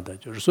那么的，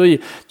就是所以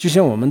就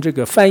像我们这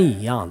个翻译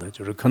一样的，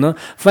就是可能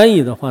翻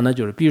译的话呢，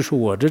就是比如说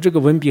我这个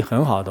文笔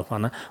很好的话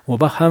呢，我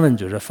把汉文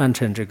就是翻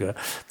成这个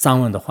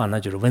藏文的话呢，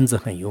就是文字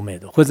很优美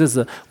的，或者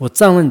是我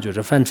藏文就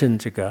是翻成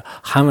这个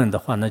汉文的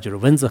话呢，就是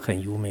文字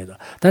很优美的。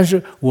但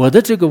是我的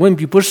这个文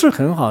笔不是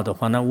很好的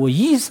话呢，我意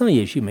义上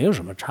也许没有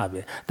什么差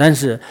别，但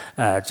是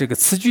这个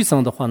词句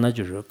上的话呢，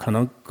就是可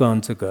能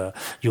跟这个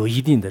有一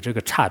定的这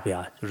个差别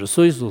啊，就是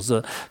所以说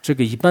是这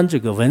个一般这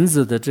个文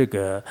字的这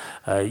个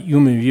幽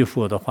门迂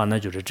佛的话呢，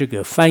就是这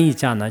个翻译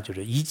家呢，就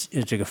是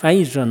这个翻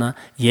译者呢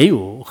也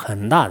有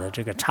很大的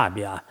这个差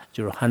别啊，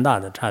就是很大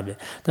的差别。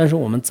但是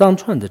我们藏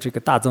传的这个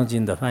大藏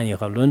经的翻译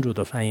和论著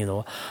的翻译的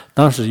话，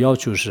当时要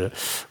求是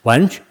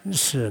完全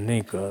是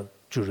那个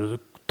就是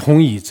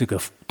统一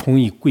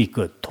规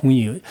格，统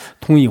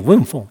一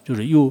文风，就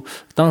是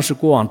当时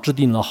国王制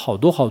定了好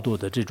多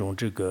的这种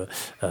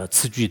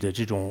词句的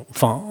这种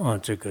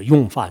这个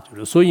用法，就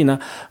是所以呢，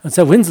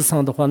在文字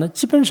上的话呢，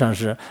基本上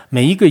是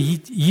每一个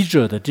译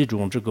者的这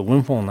个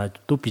文风呢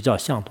都比较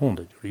相同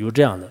的，就是有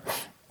这样的。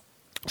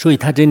所以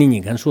他这里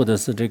你看说的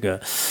是这个，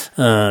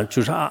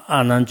就是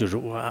阿难，就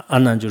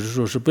是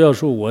说是不要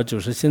说我就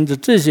是现在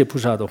这些菩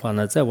萨的话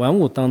呢，在万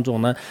物当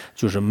中呢，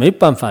就是没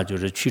办法就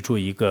是去除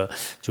一个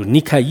就是离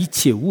开一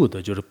切物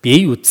的，就是别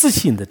有自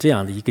性的这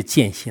样的一个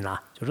见性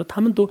啊。就是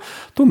他们都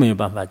没有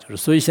办法，就是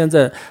所以现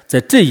在在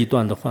这一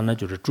段的话呢，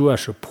就是主要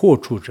是破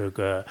除这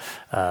个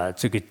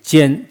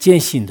见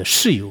性的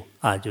事有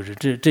啊，就是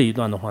这一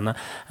段的话呢，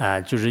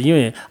就是因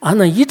为阿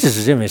难一直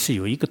是认为是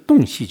有一个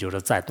东西，就是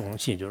在东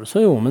西，就是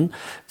所以我们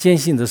见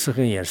性的时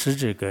候也是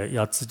这个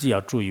自己要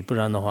注意，不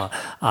然的话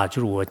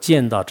就是我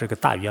见到这个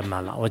大圆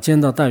满了，我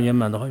见到大圆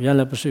满的话，原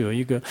来不是有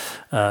一个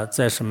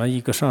在什么一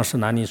个上师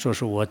哪里说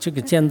是我这个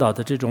见到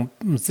的这种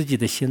自己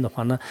的心的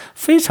话呢，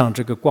非常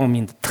这个光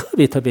明的，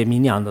特别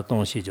明亮的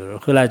东西，就是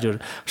后来就是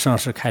上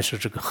师开始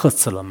这个呵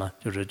斥了嘛，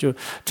就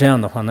这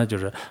样的话呢，就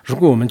是如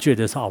果我们觉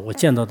得我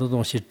见到的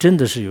东西真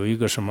的是有一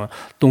个什么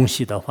东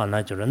西的话，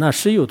那就是那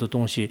实有的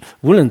东西，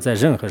无论在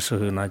任何时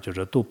候呢，就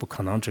是都不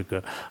可能这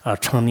个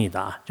成立的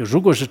啊。就如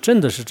果是真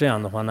的是这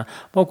样的话呢，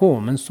包括我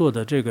们说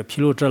的这个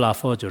毗卢遮那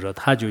佛，就是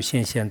他就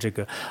显现这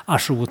个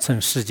25层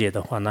世界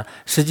的话呢，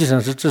实际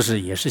上是这是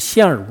也是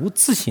现而无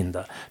自性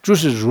的，就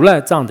是如来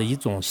藏的一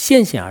种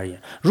现象而言。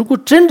如果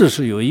真的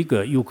是有一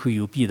个有口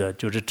有鼻的，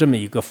就是这么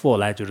一个佛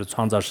来就是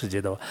创造世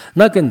界的话，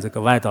那跟这个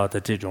外道的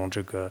这种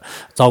这个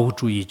造物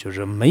主义就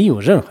是没有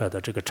任何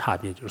的这个差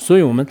别。就是所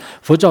以我们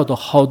佛教的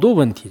好多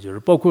问题，就是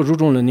包括入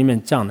中论里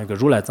面讲那个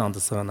如来藏的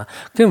时候呢，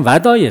跟外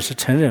道也是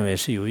承认为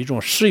是有一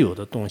种实有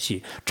的东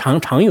西，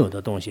常有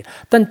的东西。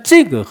但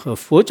这个和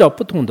佛教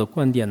不同的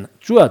观点呢，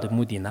主要的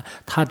目的呢，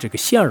它这个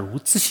现而无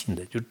自性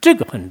的，就这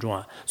个很重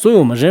要。所以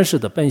我们人世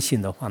的本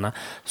性的话呢，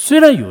虽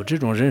然有这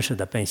种人世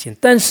的本性，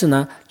但是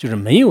呢，就是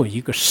没有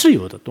一个实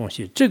有的东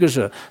西。这个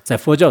是在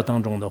佛教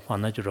当中的话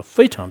呢，就是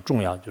非常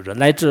重要，就是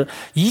乃至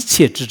一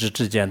切知之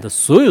之间的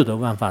所有的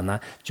万法呢，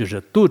就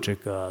是都这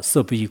个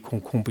色不异空，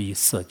空不异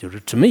色，就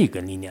是这么一个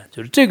理念。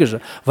就是这个是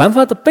万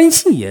法的本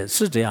性也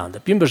是这样的，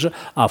并不是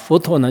佛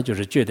陀呢就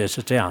是觉得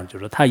是这样，就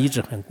是他一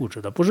直很固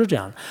执的，不是这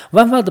样的。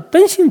万法的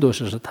本性都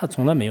是他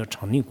从来没有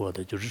成立过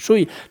的，就是所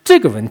以这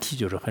个问题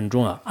就是很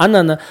重要。阿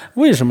难呢，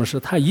为什么是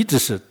他一直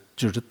是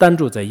就是单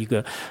住在一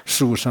个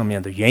事物上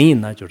面的原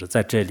因呢？就是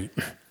在这里。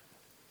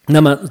那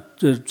么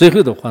最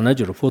后的话呢，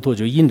就是佛陀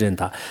就印证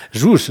他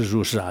如是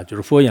就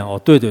是佛言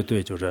对，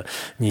就是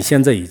你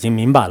现在已经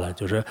明白了，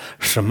就是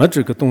什么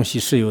这个东西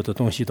是有的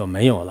东西都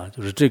没有了，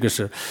就是这个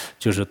是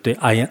就是对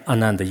阿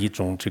难的一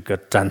种这个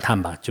赞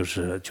叹吧，就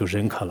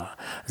认可了。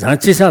然后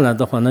接下来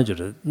的话呢，就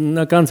是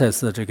那刚才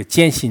是这个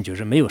坚信就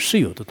是没有是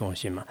有的东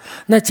西嘛，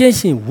那坚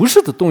信无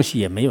是的东西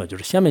也没有，就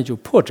是下面就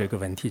破这个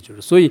问题，就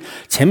是所以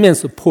前面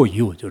是破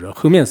有，就是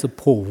后面是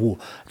破无，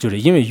就是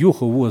因为有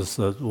和无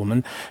是我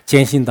们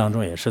坚信当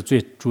中也是最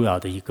主要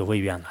的一个违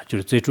缘了，就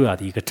是最主要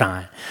的一个障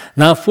碍。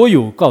那佛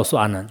有告诉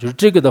阿难，就是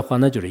这个的话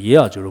呢，就是也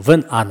要就是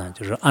问阿难，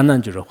就是阿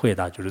难就是回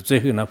答，就是最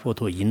后呢佛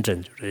陀印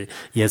证，就是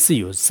也是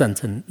有3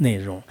层内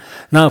容。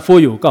那佛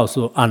有告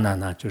诉阿难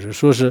呢，就是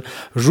说是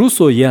如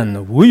所言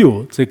无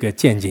有这个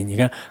见境。你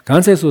看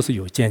刚才说是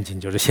有见境，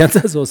就是现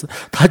在说是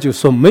他就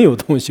说没有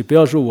东西，不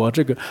要说我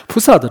这个菩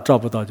萨都找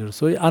不到，就是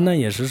所以阿难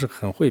也是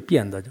很会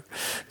变的，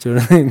就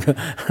是那个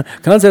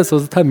刚才说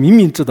是他明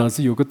明知道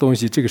是有个东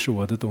西，这个是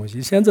我的东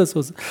西，现在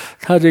说是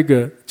他这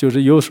个就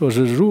是有说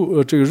是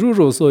如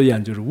若所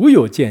言，就是无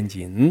有见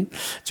境，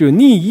就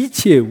你一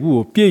切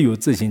无别有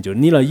自性，就是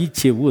你了一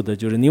切无的，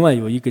就是另外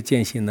有一个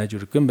见性呢，就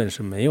是根本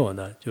是没有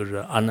的，就是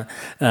阿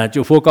难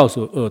就佛告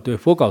诉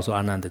佛告诉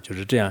阿难的就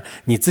是这样，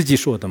你自己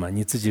说的嘛，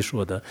你自己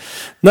说的。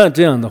那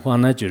这样的话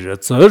呢，就是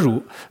则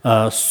如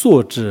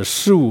所知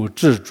事物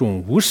之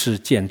中无实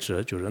见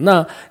之，就是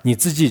那你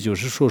自己就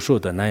是说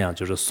的那样，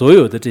就是所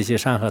有的这些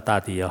山河大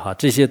地也好，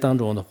这些当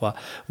中的话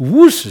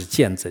无实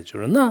见之，就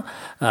是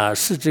那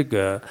是这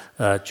个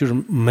就是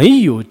没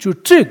有就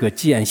这个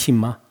见性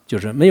吗？就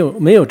是没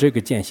有这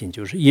个见性，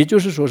就是也就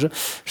是说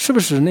是不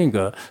是那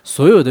个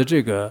所有的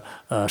这个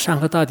山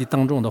河大地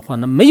当中的话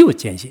呢，没有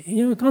见性？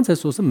因为刚才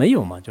说是没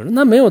有嘛，就是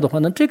那没有的话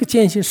呢，这个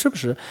见性是不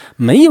是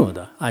没有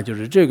的啊？就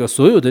是这个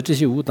所有的这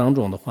些物当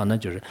中的话呢，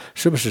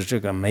是不是这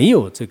个没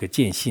有这个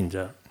见性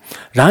的？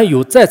然后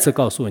又再次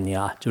告诉你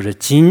就是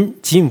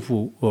今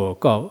复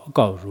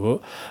告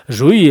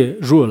如以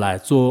如来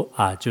作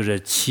就是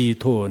其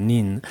托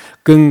宁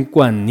根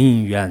观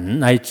宁远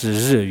乃至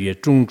日月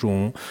种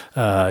种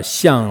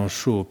相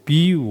数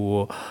比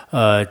物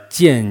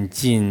渐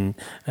进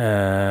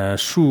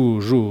数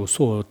入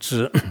所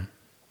知。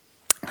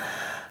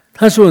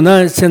他说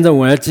呢，现在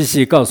我要继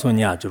续告诉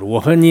你就是我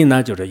和你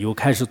呢，就是又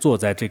开始坐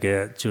在这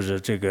个，就是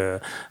这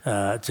个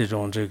这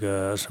种这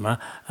个什么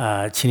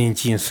麒麟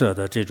金舍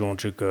的这种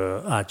这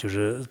个就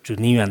是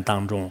宁愿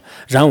当中，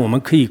然后我们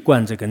可以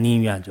观这个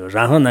宁愿，就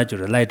然后呢就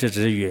是来之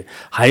之月，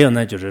还有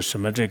呢就是什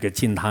么这个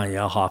金汤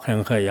也好，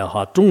恒河也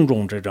好，种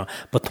种这种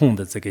不同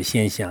的这个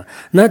现象。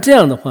那这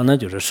样的话呢，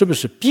就是是不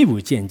是必无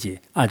见解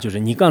就是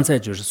你刚才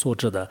就是所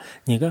知的，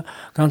你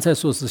刚才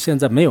说是现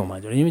在没有嘛，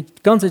就是因为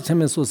刚才前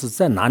面说是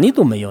在哪里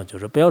都没有。就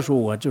是不要说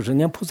我就是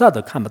连菩萨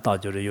都看不到，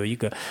就是有一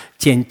个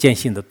见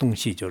性的东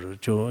西，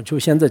就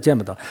现在见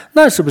不到，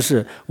那是不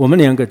是我们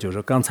两个就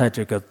是刚才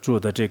这个做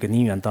的这个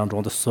宁愿当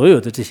中的所有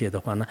的这些的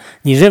话呢？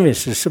你认为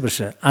是不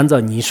是按照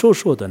你所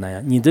说的那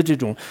样，你的这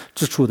种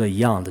指出的一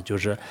样的，就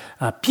是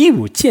必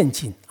无见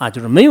境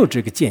就是没有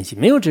这个见性，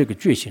没有这个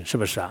觉性，是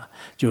不是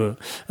就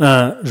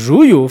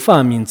如有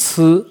发明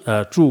此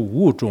诸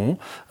物中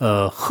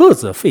何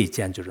则非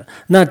见，就是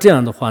那这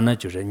样的话呢，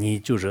就是你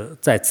就是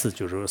再次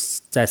就是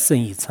再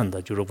深一层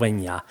的就是问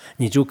你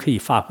你就可以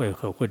发挥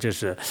或者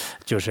是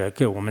就是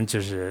给我们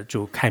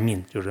就开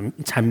明，就是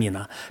阐明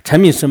阐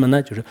明什么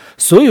呢？就是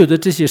所有的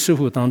这些事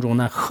物当中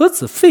呢，何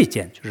止非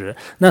见，就是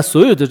那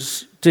所有的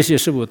这些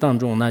事物当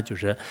中呢，就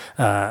是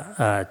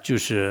就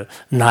是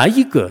哪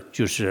一个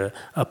就是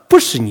不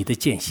是你的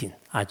见性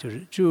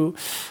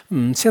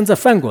现在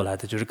翻过来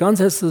的，就是刚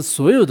才是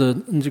所有的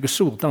这个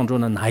事物当中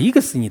呢，哪一个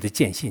是你的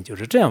见性？就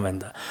是这样问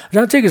的。然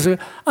后这个是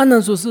阿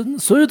难说是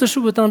所有的事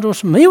物当中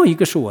是没有一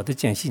个是我的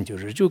见性，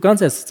就刚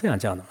才是这样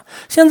讲的嘛。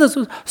现在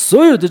说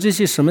所有的这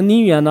些什么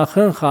宁愿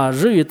恒河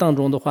日月当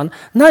中的话，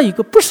那一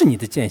个不是你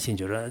的见性，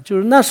就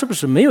是那是不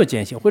是没有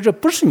见性，或者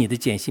不是你的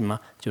见性吗？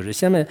就是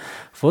下面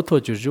佛陀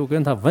就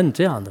跟他问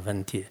这样的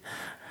问题。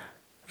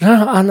然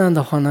后阿难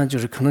的话呢，就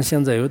是可能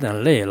现在有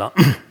点累了。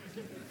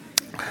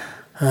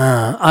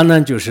阿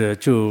难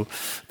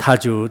他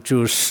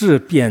就事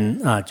变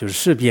啊，就是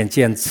事变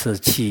见此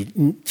气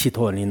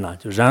陀林了，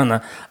就然后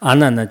呢，阿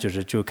难呢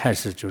就开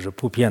始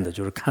普遍的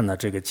看了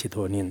这个气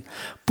陀林，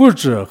不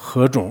知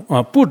何种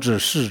啊，不知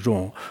是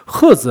种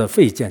何则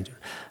非见，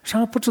然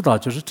后不知道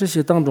这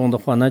些当中的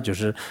话呢，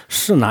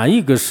是哪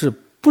一个是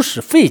不是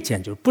非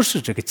见，不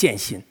是这个见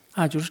性。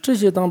啊，这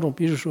些当中，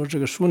比如说这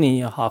个树林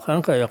也好，恒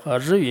河也好，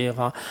日月也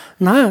好，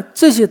那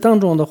这些当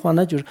中的话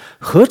呢，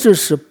何止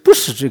是不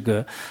是这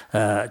个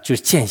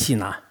见性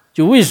呢？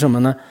就为什么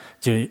呢？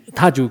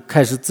他就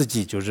开始自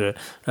己就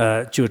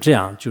这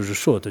样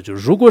说的，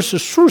如果是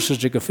术是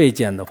这个非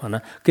见的话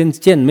呢，跟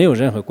见没有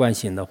任何关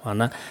系的话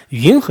呢，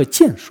云和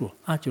见术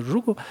啊，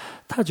如果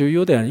他就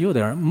有点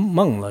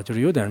懵了，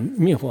有点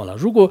迷惑了。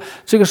如果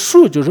这个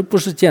术不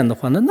是见的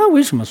话呢，那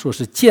为什么说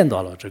是见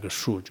到了这个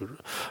术？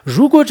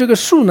如果这个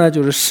术呢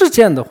是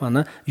见的话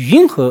呢，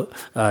云和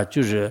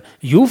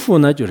有福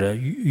呢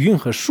云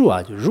和术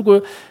啊，如果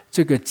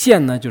这个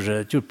见呢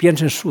就变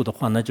成树的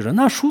话呢，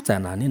那树在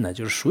哪里呢？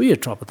树也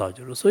找不到，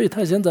所以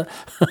他现在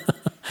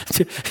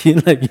就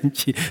晕来晕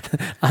去，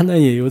阿难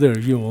也有点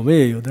晕，我们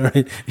也有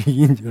点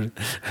晕，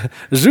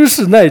如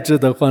是乃至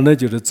的话呢，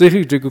最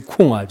后这个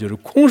空啊，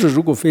空是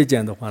如果非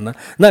见的话呢，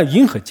那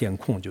云和见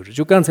空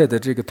就刚才的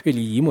这个推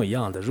理一模一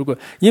样的。如果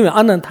因为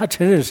阿难他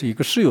承认是一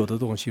个实有的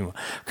东西嘛，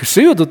可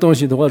实有的东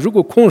西的话，如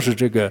果空是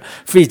这个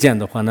非见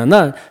的话呢，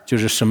那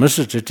什么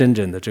是真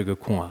正的这个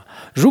空啊？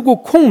如果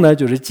空呢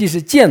既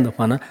是见的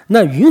话呢，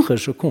那云何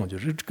是空？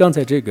刚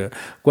才这个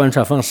观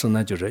察方式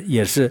呢，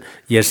也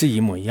是一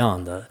模一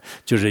样的，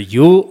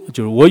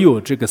我有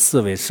这个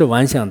思维是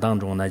万象当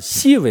中呢，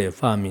细微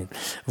发明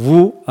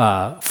无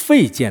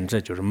非见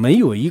者，没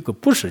有一个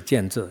不是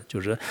见者，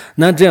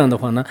那这样的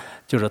话呢，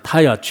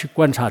他要去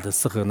观察的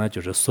时候呢，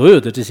所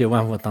有的这些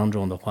万物当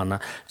中的话呢，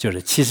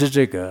其实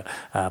这个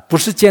不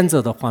是见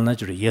者的话呢，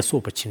也说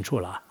不清楚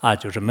了啊，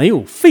没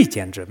有非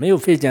见者，没有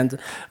非见者，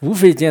无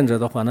非见者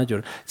的话呢，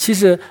其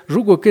实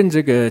如果跟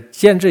这个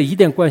见者一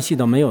点关系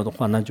都没有的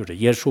话呢，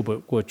也说不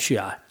过去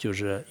啊，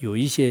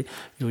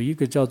有一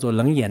个叫做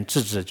楞严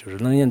智智，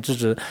楞严智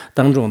智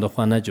当中的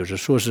话呢，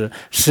说是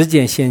世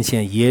间现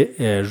象也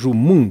如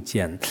梦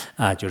见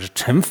啊，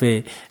尘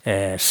非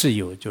是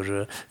有，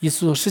意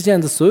思说世间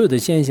的所有的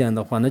现象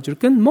的话呢，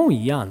跟梦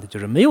一样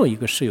的，没有一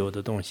个是有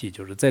的东西，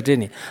在这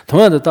里同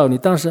样的道理。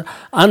当时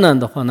阿难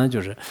的话呢，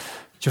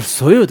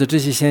所有的这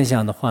些现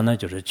象的话呢，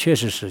确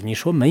实是你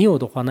说没有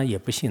的话呢，也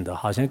不信的，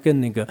好像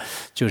跟那个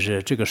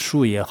这个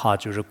树也好，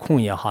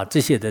空也好，这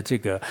些的这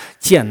个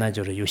见呢，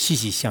有息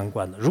息相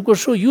关的。如果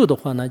说有的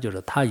话呢，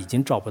他已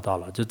经找不到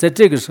了，就在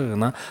这个时候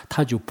呢，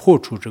他就破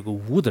除这个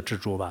无的执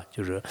着吧，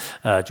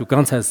就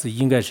刚才是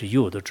应该是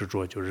有的执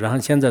着，然后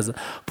现在是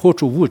破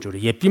除无，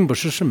也并不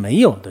是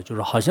没有的，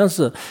好像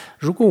是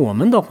如果我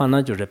们的话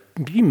呢，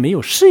并没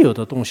有是有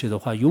的东西的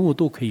话，有无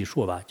都可以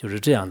说吧，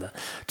这样的。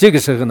这个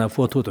时候呢，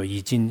佛陀都已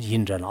经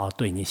印证了啊，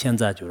对你现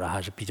在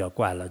还是比较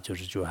怪了，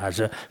还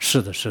是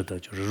是的，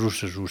如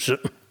是。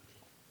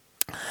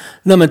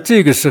那么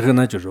这个时候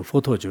呢，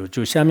佛陀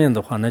就下面的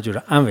话呢，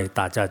安慰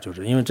大家，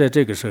因为在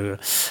这个时候，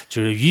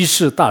于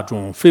是大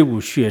众非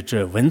无学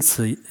者闻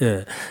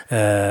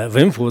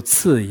佛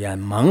此言，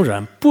茫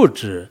然不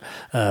知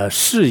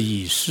是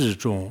以是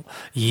中，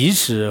以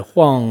是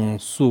荒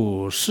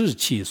宿世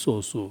气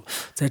所属。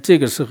在这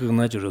个时候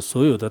呢，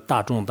所有的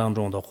大众当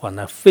中的话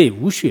呢，非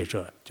无学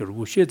者。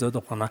无学者的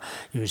话呢，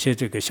有些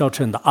这个小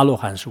乘的阿罗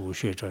汉是无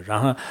学者，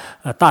然后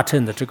大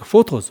乘的这个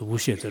佛陀是无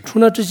学者。除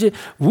了这些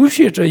无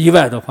学者以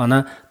外的话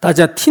呢，大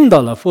家听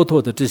到了佛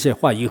陀的这些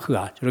话以后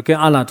啊，跟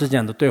阿难之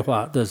间的对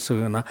话的时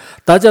候呢，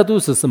大家都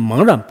是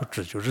茫然不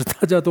知，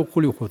大家都糊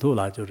里糊涂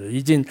了，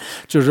已经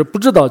不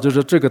知道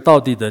这个到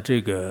底的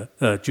这个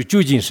就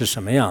究竟是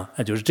什么样，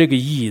这个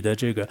意义的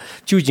这个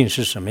究竟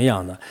是什么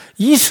样的。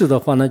意识的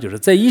话呢，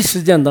在一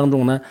时间当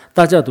中呢，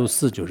大家都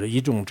是一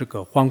种这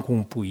个惶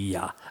恐不已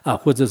啊，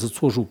或者是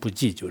措手不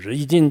及，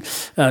已经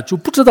就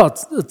不知道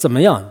怎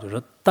么样，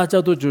大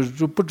家都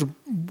不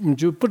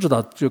知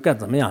道该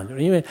怎么样，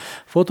因为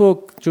佛陀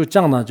就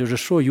讲呢，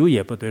说有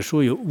也不对，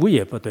说有无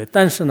也不对，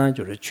但是呢，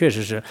确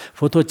实是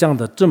佛陀讲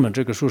的这么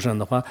这个书生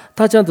的话，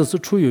大家都是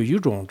处于一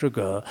种这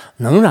个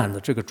能然的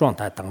这个状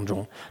态当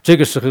中。这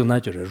个时候呢，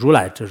如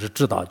来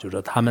知道，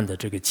他们的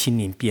这个心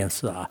灵变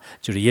色啊，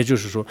也就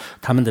是说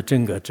他们的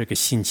整个这个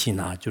心情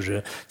啊，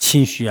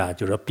情绪啊，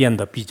变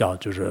得比较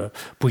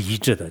不一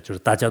致的，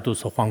大家都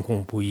是惶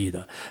恐不已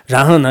的。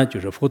然后呢，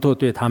佛陀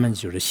对他们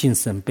心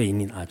生悲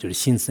悯啊，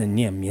心生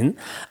怜悯，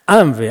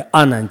安慰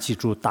阿难记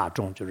住大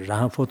众，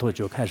然后佛陀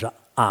就开始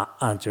安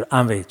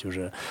慰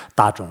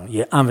大众，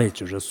也安慰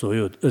所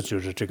有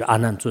这个阿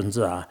难尊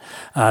者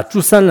啊诸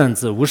三人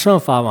子无上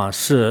法王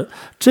是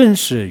真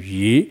实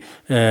于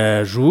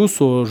如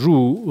所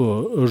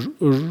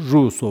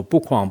不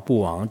狂不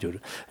亡，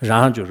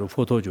然后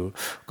佛陀就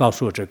告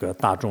诉这个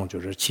大众，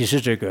其实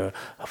这个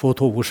佛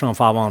陀无上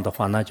法王的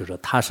话呢，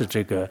他是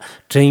这个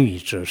真语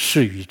者、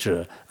是语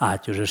者啊，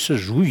是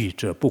如语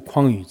者、不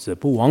狂语者、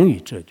不妄语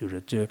者，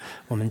这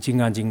我们金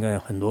刚经跟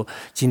很多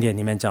经典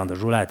里面讲的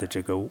如来的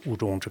这个五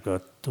种种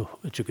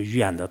这个语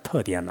言的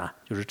特点呢，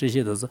就是这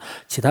些的是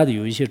其他的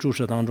有一些注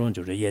释当中，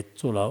就是也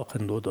做了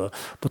很多的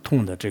不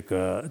同的这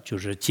个就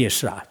是解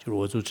释啊，就是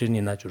我就这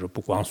里呢就是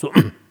不光说。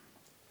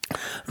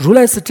如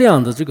来是这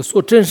样的这个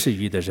说真实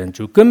语的人，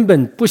就根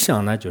本不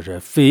想呢，就是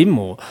非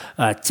摩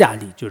驾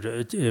力，就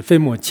是非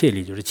摩切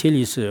力，就是切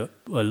力是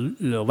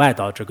外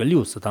道这个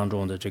六识当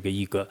中的这个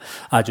一个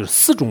啊，就是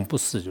四种不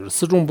是，就是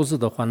四种不是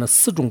的话呢，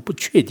四种不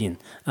确定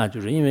啊，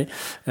就是因为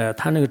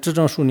他那个智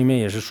障书里面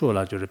也是说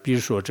了，就是比如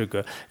说这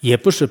个也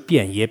不是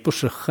变，也不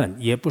是恨，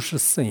也不是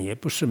生，也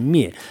不是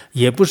灭，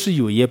也不是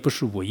有，也不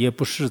是无，也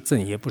不是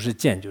增，也不是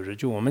减，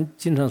就我们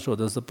经常说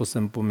的是不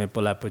生不灭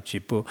不来不去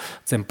不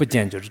增不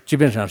减，就是基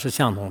本上是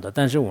相同的，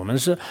但是我们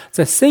是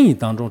在生意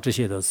当中这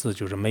些的是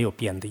就是没有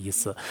变的意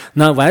思。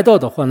那外道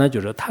的话呢，就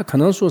是它可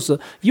能说是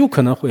有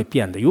可能会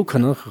变的，有可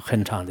能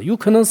很长的，有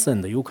可能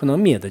生的，有可能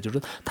灭的，就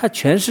是它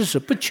全是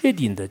不确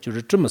定的，就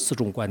是这么四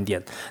种观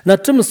点。那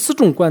这么四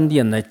种观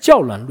点呢，较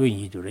乱论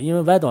议，就是因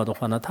为外道的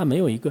话呢，它没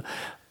有一个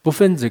不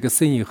分这个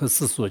生意和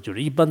世俗，就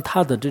是一般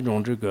它的这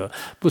种这个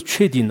不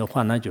确定的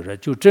话呢，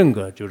就整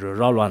个就是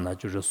扰乱了，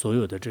就是所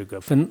有的这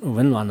个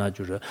紊乱了，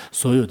就是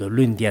所有的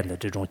论点的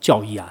这种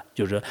教义啊，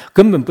就是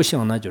根本不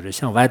像呢，就是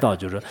像外道，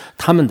就是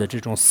他们的这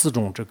种四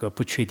种这个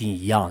不确定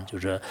一样，就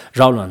是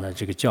扰乱了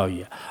这个教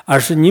义，而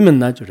是你们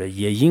呢，就是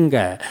也应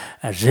该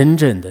认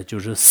真的就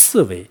是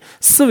思维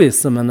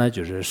什么呢？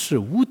就是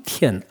无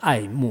天爱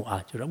慕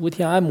啊，就是无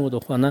天爱慕的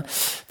话呢，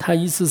它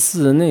意思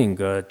是那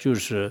个就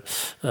是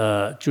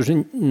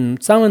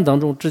藏文当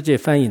中直接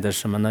翻译的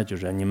什么呢？就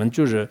是你们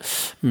就是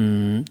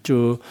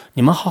就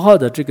你们好好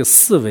的这个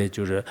思维，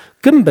就是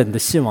根本的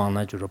希望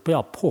呢，就是不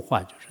要破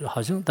坏，就是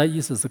好像他意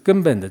思是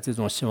根本的这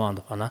种希望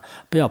的话呢，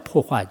不要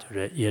破坏，就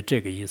是也这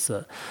个意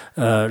思。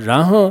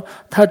然后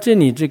他这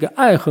里这个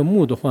爱和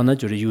慕的话呢，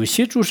就是有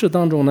些注释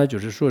当中呢，就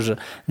是说是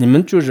你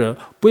们就是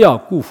不要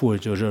辜负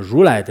就是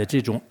如来的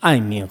这种爱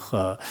悯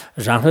和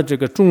然后这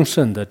个众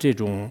生的这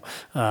种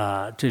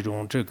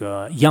这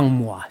个仰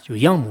慕啊，就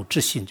仰慕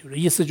之心，就是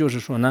意思就是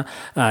说呢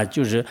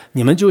就是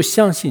你们就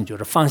相信，就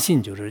是放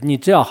心，就是你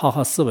只要好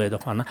好思维的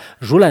话呢，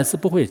如来是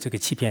不会这个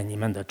欺骗你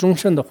们的，众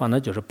生的话呢，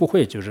就是不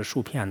会就是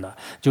受骗的，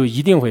就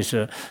一定会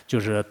是就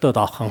是得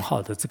到很好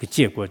的这个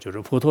结果。就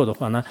是佛陀的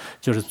话呢，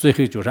就是最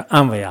后就是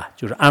安慰啊，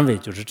就是安慰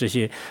就是这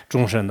些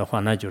众生的话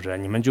呢，就是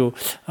你们就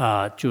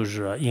就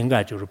是应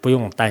该就是不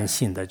用担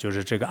心的，就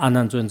是这个阿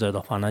难尊者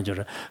的话呢，就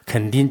是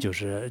肯定就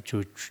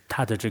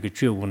他的这个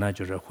觉悟呢，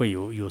就是会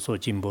有所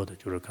进步的，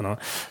就是可能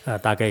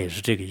大概也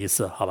是这个意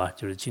思，好吧？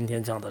就是今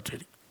天讲到这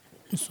里。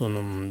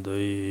소놈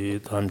도이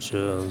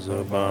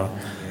탐쳐서봐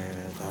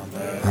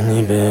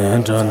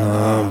아니베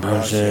저는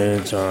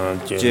밤새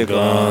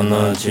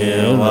제가나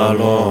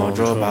제와로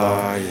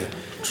줘봐예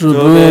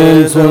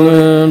주변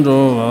소는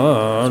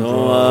좋아